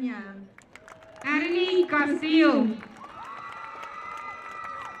Saldaña. Annie Castillo.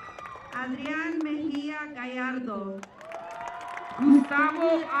 Adrián Mejía Gallardo.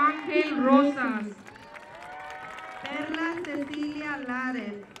 Gustavo Ángel Rosas. Perla Cecilia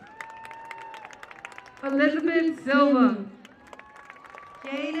Lares. Elizabeth Silva.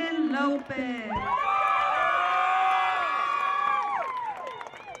 Jaden López.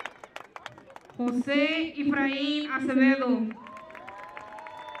 José Efraín Acevedo.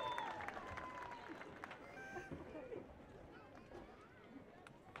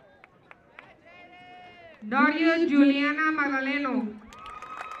 Daria Juliana Magdaleno.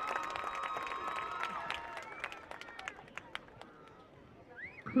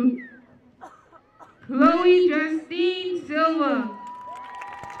 Chloe Justine Silva.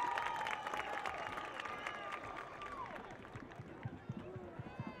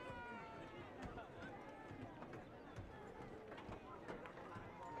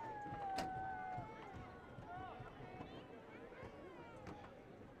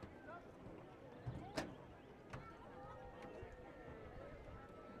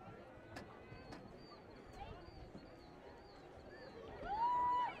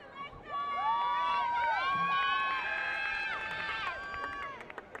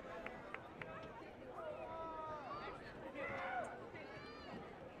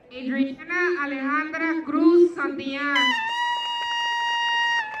 Adriana Alejandra Cruz Santillán.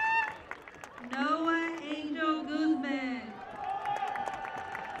 Noah Angel Guzman.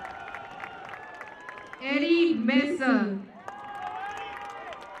 Eddie Mesa.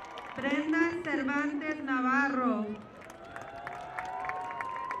 Brenda Cervantes Navarro.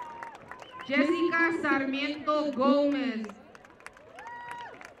 Jessica Sarmiento Gómez.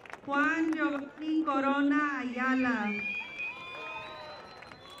 Juan Giovanni Corona Ayala.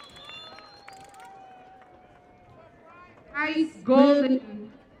 Ice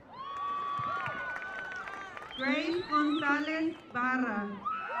Golden. Grace González Barra.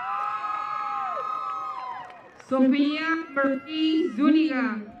 Sofía Marie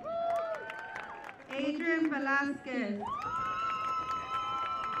Zúñiga. Adrian Velázquez.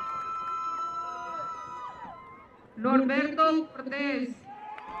 Norberto Cortés.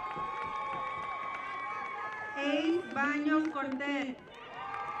 Ace Baños Cortés.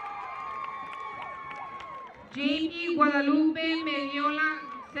 Jamie Guadalupe Mediola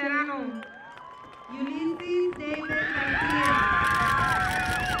Serrano. Ulysses David García.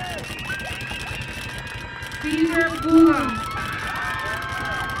 Caesar Puga.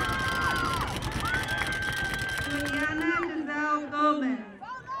 Juliana Giselle Gomez.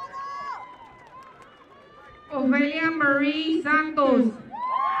 Ofelia Marie Santos.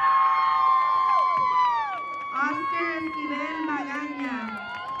 Oscar Esquivel Magaña.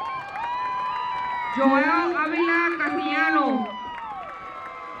 Joel Ávila Castellano.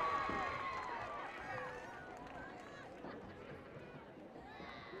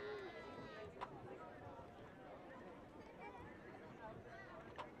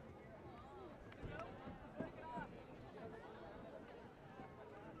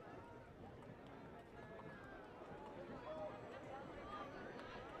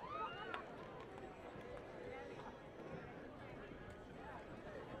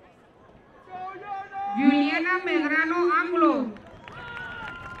 Juliana Medrano Anglo.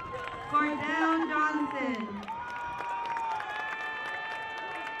 Cordell Johnson.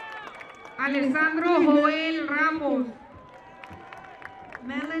 Alessandro Joel Ramos.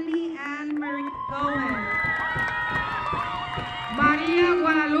 Melanie Ann Marie Gomez. María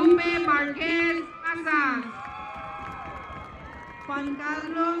Guadalupe Márquez Casas. Juan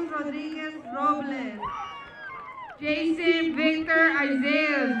Carlos Rodríguez Robles. Jason Victor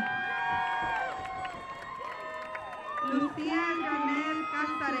Isaias. Lucía Janet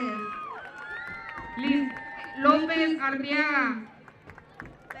Cázares. Liz López Arteaga.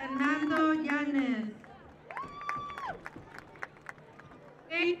 Fernando Llanes.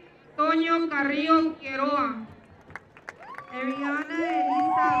 Toño Carrillo Quiroa. Ariana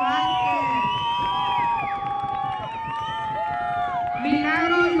Elisa Vázquez.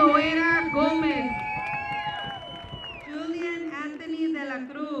 Milagros Loera Gómez. Julian Anthony de la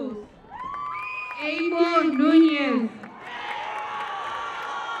Cruz. Evo Núñez.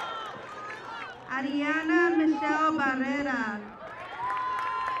 Ariana Michelle Barrera.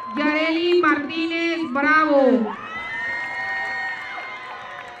 Yareli Martínez Bravo.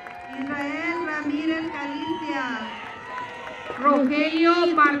 Israel Ramírez Galicia. Rogelio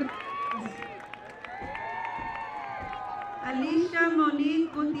Martínez. Alicia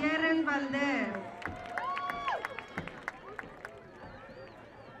Monique Gutiérrez Valdez.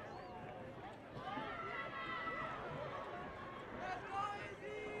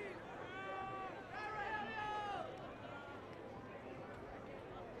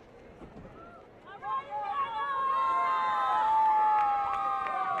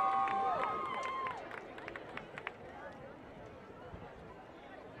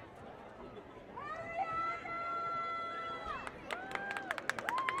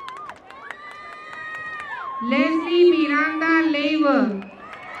 Leslie Miranda Leiva.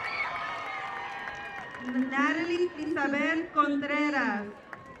 Natalie Elizabeth Contreras.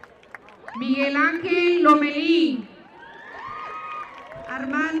 Miguel Ángel Lomelí.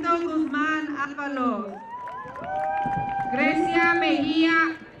 Armando Guzmán Ábalos. Grecia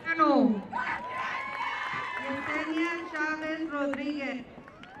Mejía Cano. Yesenia Chávez Rodríguez.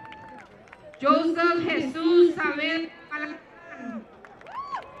 Joseph Jesús Saber Palacán.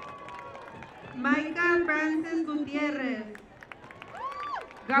 Maika Francis Gutiérrez.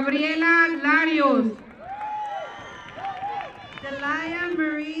 Gabriela Larios. Delaya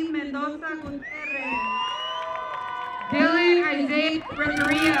Marie Mendoza Gutiérrez. Dylan Isaiah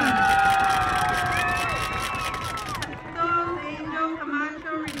Renteria. Santos Angel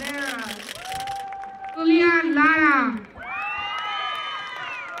Camacho Rivera. Julia Lara.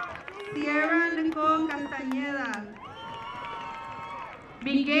 Sierra Nicole Castañeda.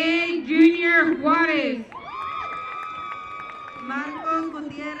 Miguel Junior Juárez. Marcos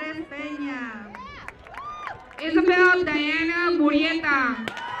Gutiérrez Gutierrez Peña. Isabel Diana Murieta.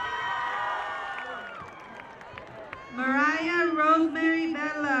 Mariah Rosemary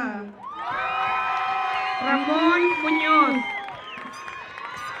Bella. Ramon Muñoz.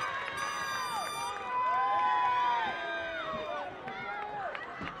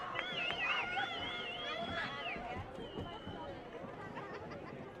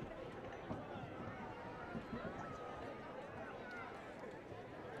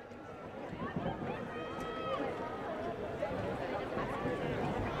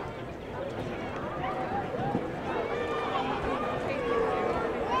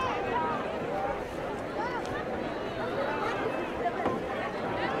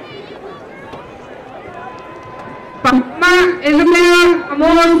 Paloma Isabel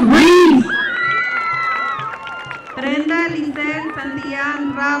Amos Ruiz. Brenda Lisette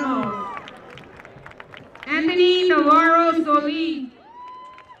Santillán Ramos. Anthony Navarro Solís.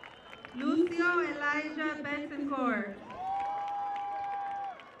 Lucio Elijah Bettencourt.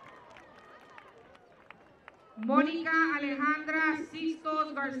 Mónica Alejandra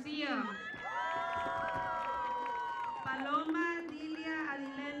Sistos García. Paloma Dilia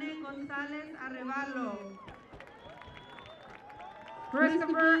Adilene González Arevalo.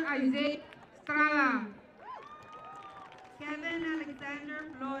 Christopher Isaac Estrada. Kevin Alexander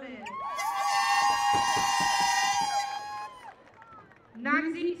Flores.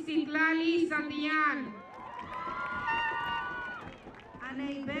 Nancy Citlali Santillán.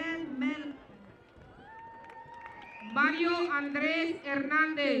 Aneibet Mel. Mario Andrés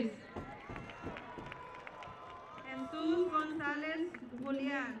Hernández. Jesús González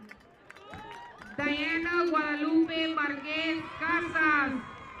Julián. Diana Guadalupe Márquez Casas.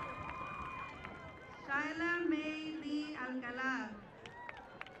 Shaila May Lee Alcalá.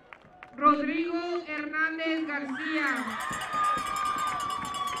 Rodrigo Hernández García.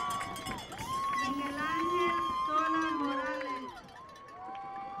 Miguel Ángel Sola Morales.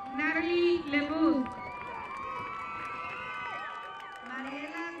 Natalie Lemus.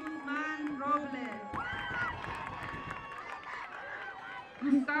 Mariela Guzmán Robles.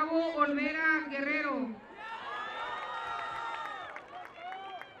 Gustavo Olvera Guerrero.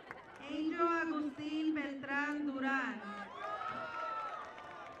 Angel Agustín Beltrán Durán.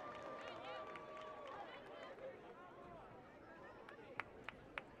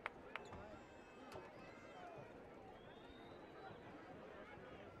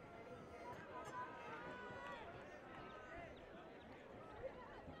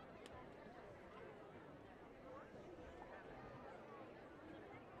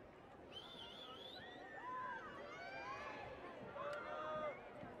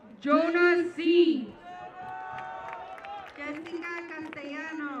 Jonah C. Jessica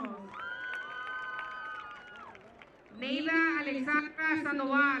Castellanos. Neida Alexandra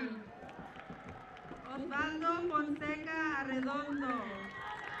Sandoval. Osvaldo Fonseca Arredondo.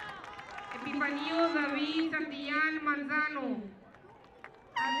 Epifanio David Santillán Manzano.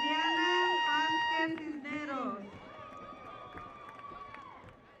 Adriana Vázquez Cisneros.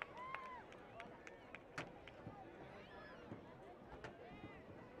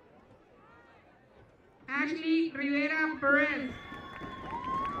 Ashley Rivera Perez.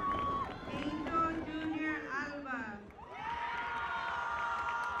 Angel Junior Alba.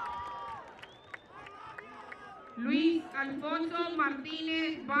 Luis Alfonso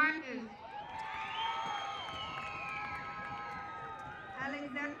Martínez Vázquez.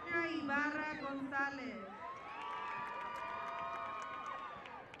 Alexandra Ibarra González.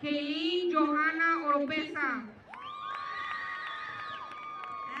 Kaylin Johanna Oropesa.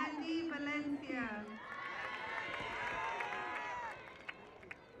 Andy Valencia.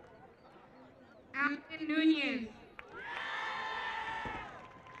 Alvin Núñez.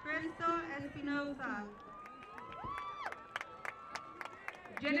 Cristo Espinosa.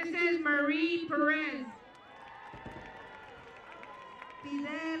 Genesis Marie Perez.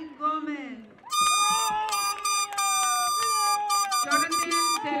 Fidel Gómez. Jonathan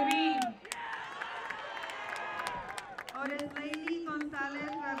Servín. Oreslady González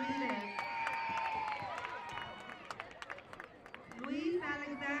Ramírez. Luis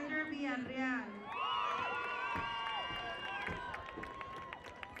Alexander Villarreal.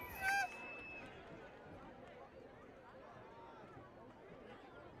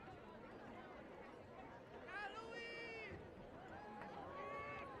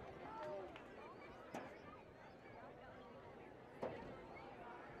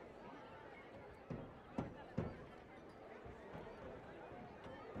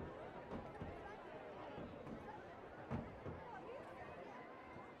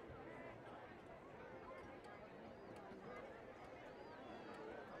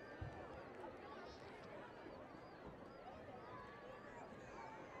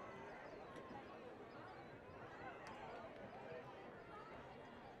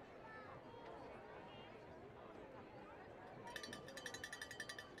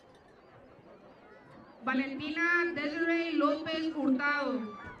 Valentina Desiree Lopez Hurtado.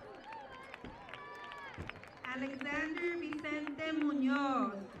 Alexander Vicente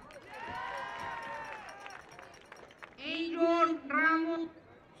Muñoz. Angel Ramos.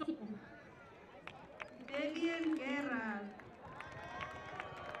 Vivian Guerra.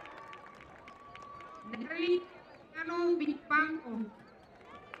 Nelly Vilpanco.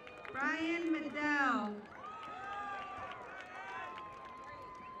 Brian Medell.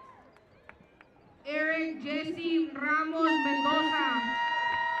 Eric Jesse Ramos Mendoza.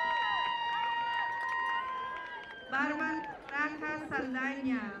 Bárbara Raja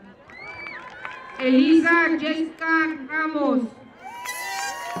Saldaña. Elisa Jessica Ramos.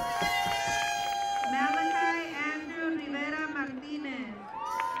 Malachi Andrew Rivera Martínez.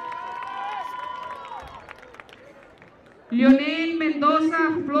 Leonel Mendoza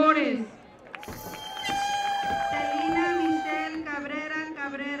Flores. Celina Michelle Cabrera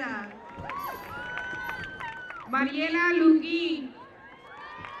Cabrera. Mariela Luqui.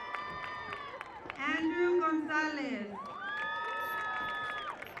 Andrew González.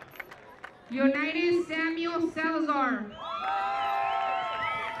 United Samuel Salazar.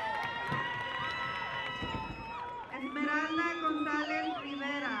 Esmeralda González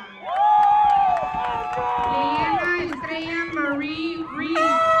Rivera. Liliana Estrella Marie Reed.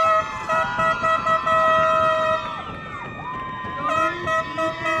 George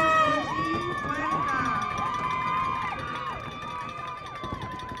Peter Ortiz Huerta.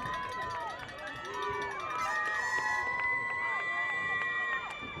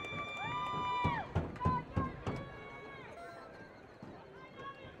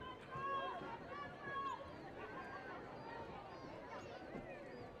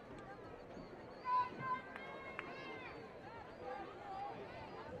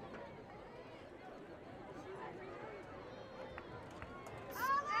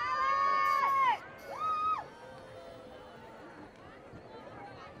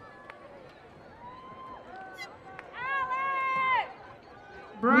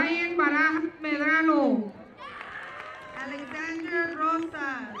 Brian Barajas Medrano. Alexander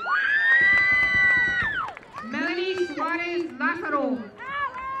Rosas. Melanie Suarez Lázaro.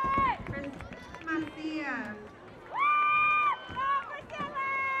 Macías.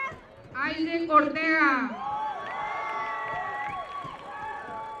 Isaac Ortega.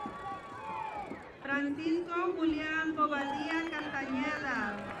 Francisco Julián Bobadilla Castañeda.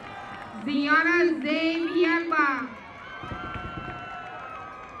 Diana Z. Villalba.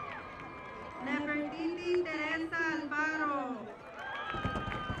 Nefertiti Teresa Alfaro.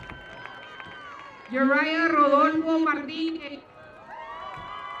 Uriah Rodolfo Martínez.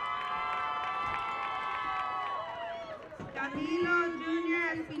 Camilo Junior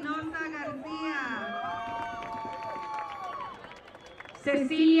Espinosa García.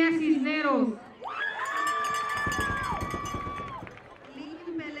 Cecilia Cisneros.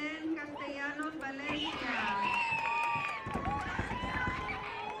 Lynn Belén Castellanos Valencia.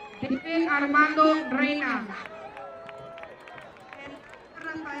 David Armando Reina.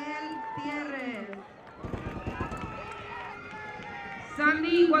 Rafael Tierres.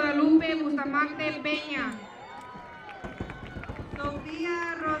 Sandy Guadalupe Bustamante Peña.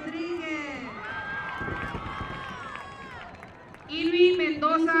 Sofía Rodríguez. Irving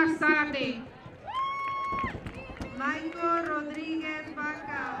Mendoza Zárate. Michael Rodríguez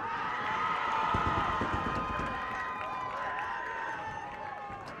Vaca.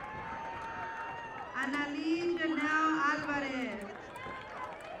 Annalí Janelle Álvarez.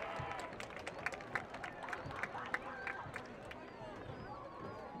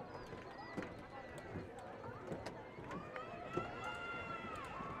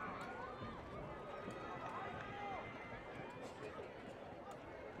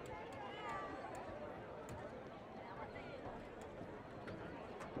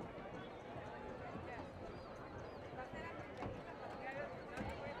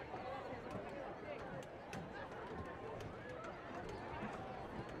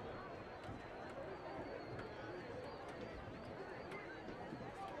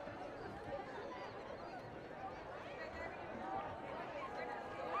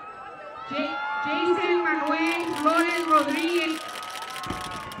 Jason Manuel Flores Rodríguez.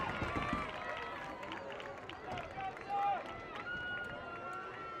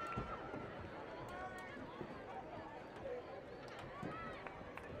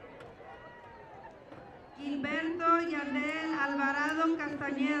 Gilberto Yandel Alvarado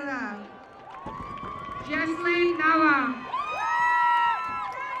Castañeda. Jesslyn Nava.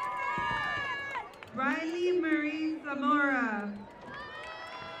 Riley Marie Zamora.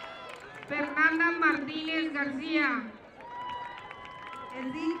 Fernanda Martínez García.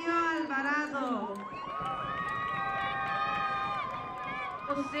 Ezequiel Alvarado.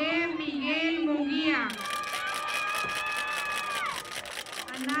 José Miguel Munguía.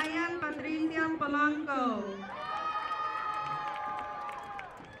 Anaya Patricia Polanco.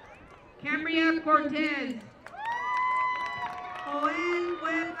 Cambria Cortez. Joel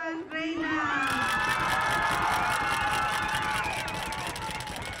Cuevas Reina.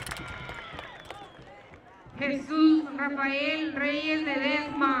 Jesús Rafael Reyes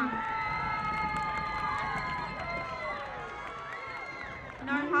Ledesma.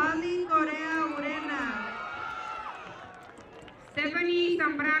 Narhali Correa Urena. Stephanie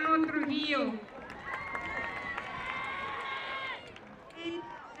Zambrano Trujillo.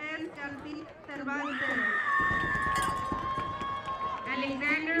 García Cervantes.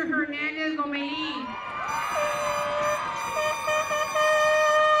 Alexander Hernandez Lomelí.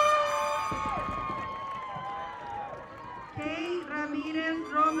 Kay Ramírez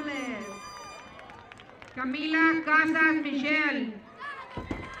Robles. Camila Casas Michelle.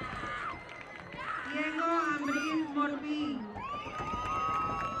 Diego Ambris Morbín.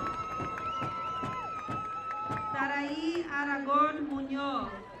 Saraí Aragón Muñoz.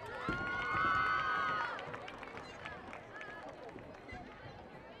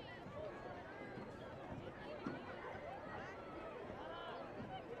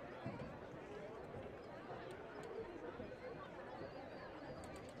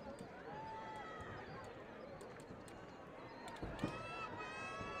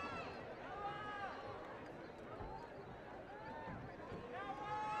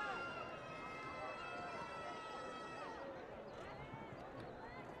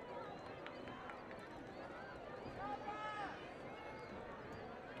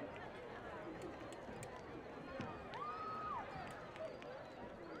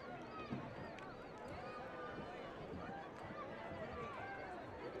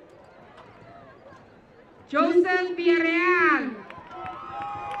 Joseph Villarreal.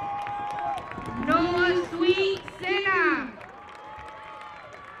 Noah Sweet Sena.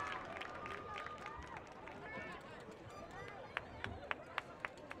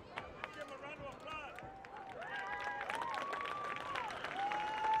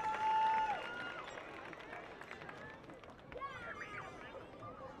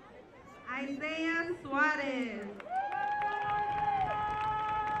 Isaiah Suárez.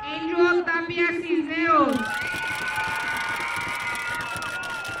 Angel Tapia Cisneros.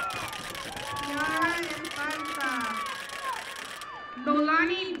 Kiara Esparza.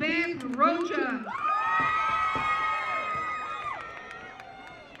 Nolani Beth Rocha.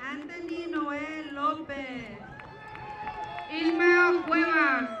 Anthony Noel López. Ismael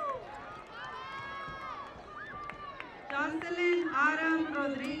Cuevas. Jocelyn Aram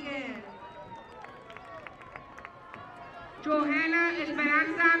Rodríguez. Johanna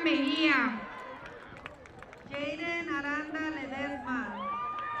Esperanza Mejía. Jaden Aranda Ledesma.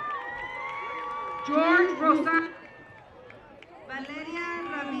 George Rosa. Valeria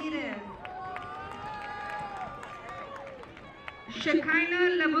Ramírez. Shekinah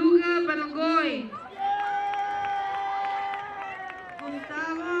Labuga Balangoy.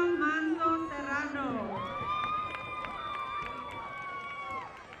 Gustavo Manso Serrano.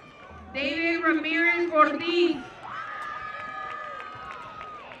 David Ramirez Ortiz.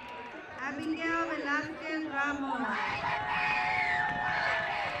 Abigail Velázquez Ramos.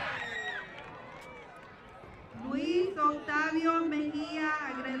 Luis Octavio Mejía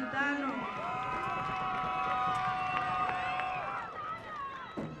Agrestano.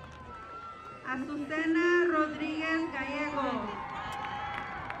 Azucena Rodríguez Gallego.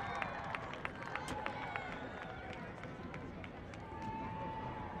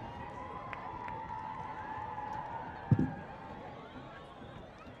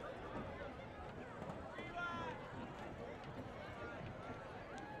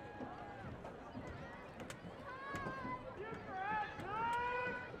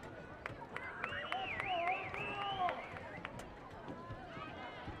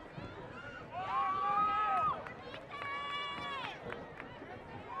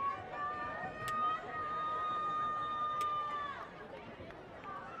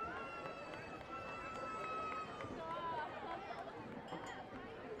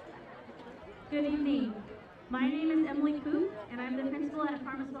 Good evening. My name is Emily Coop, and I'm the principal at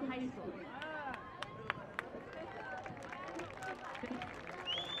Farmersville High School.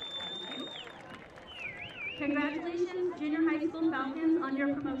 Congratulations, Junior High School Falcons, on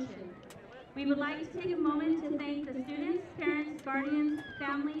your promotion. We would like to take a moment to thank the students, parents, guardians,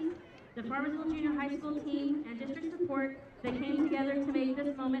 families, the Farmersville Junior High School team, and district support that came together to make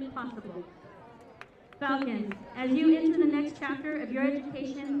this moment possible. Falcons, as you enter the next chapter of your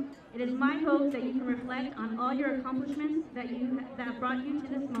education, it is my hope that you can reflect on all your accomplishments that brought you to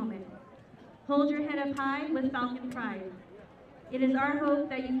this moment. Hold your head up high with Falcon pride. It is our hope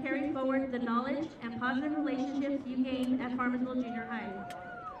that you carry forward the knowledge and positive relationships you gained at Farmersville Junior High.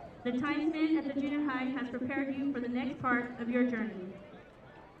 The time spent at the junior high has prepared you for the next part of your journey.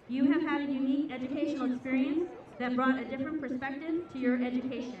 You have had a unique educational experience that brought a different perspective to your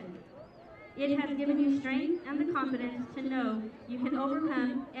education. It has given you strength and the confidence to know you can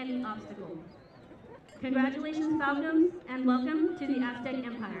overcome any obstacle. Congratulations, Falcons, and welcome to the Aztec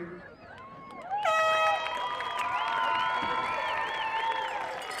Empire.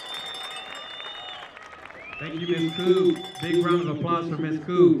 Thank you, Ms. Koo. Big round of applause for Ms.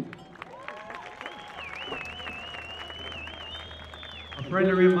 Koo. A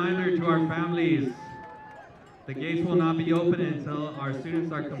friendly reminder to our families, the gates will not be open until our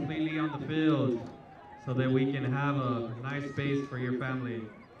students are completely on the field so that we can have a nice space for your family.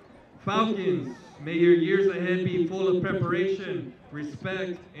 Falcons, may your years ahead be full of preparation,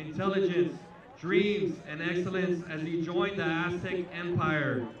 respect, intelligence, dreams, and excellence as you join the Aztec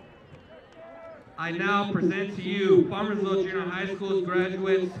Empire. I now present to you Farmersville Junior High School's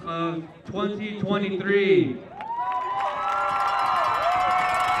graduates of 2023.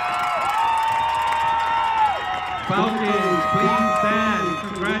 Falcons, please stand.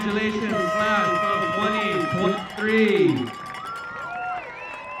 Congratulations, class of 2023.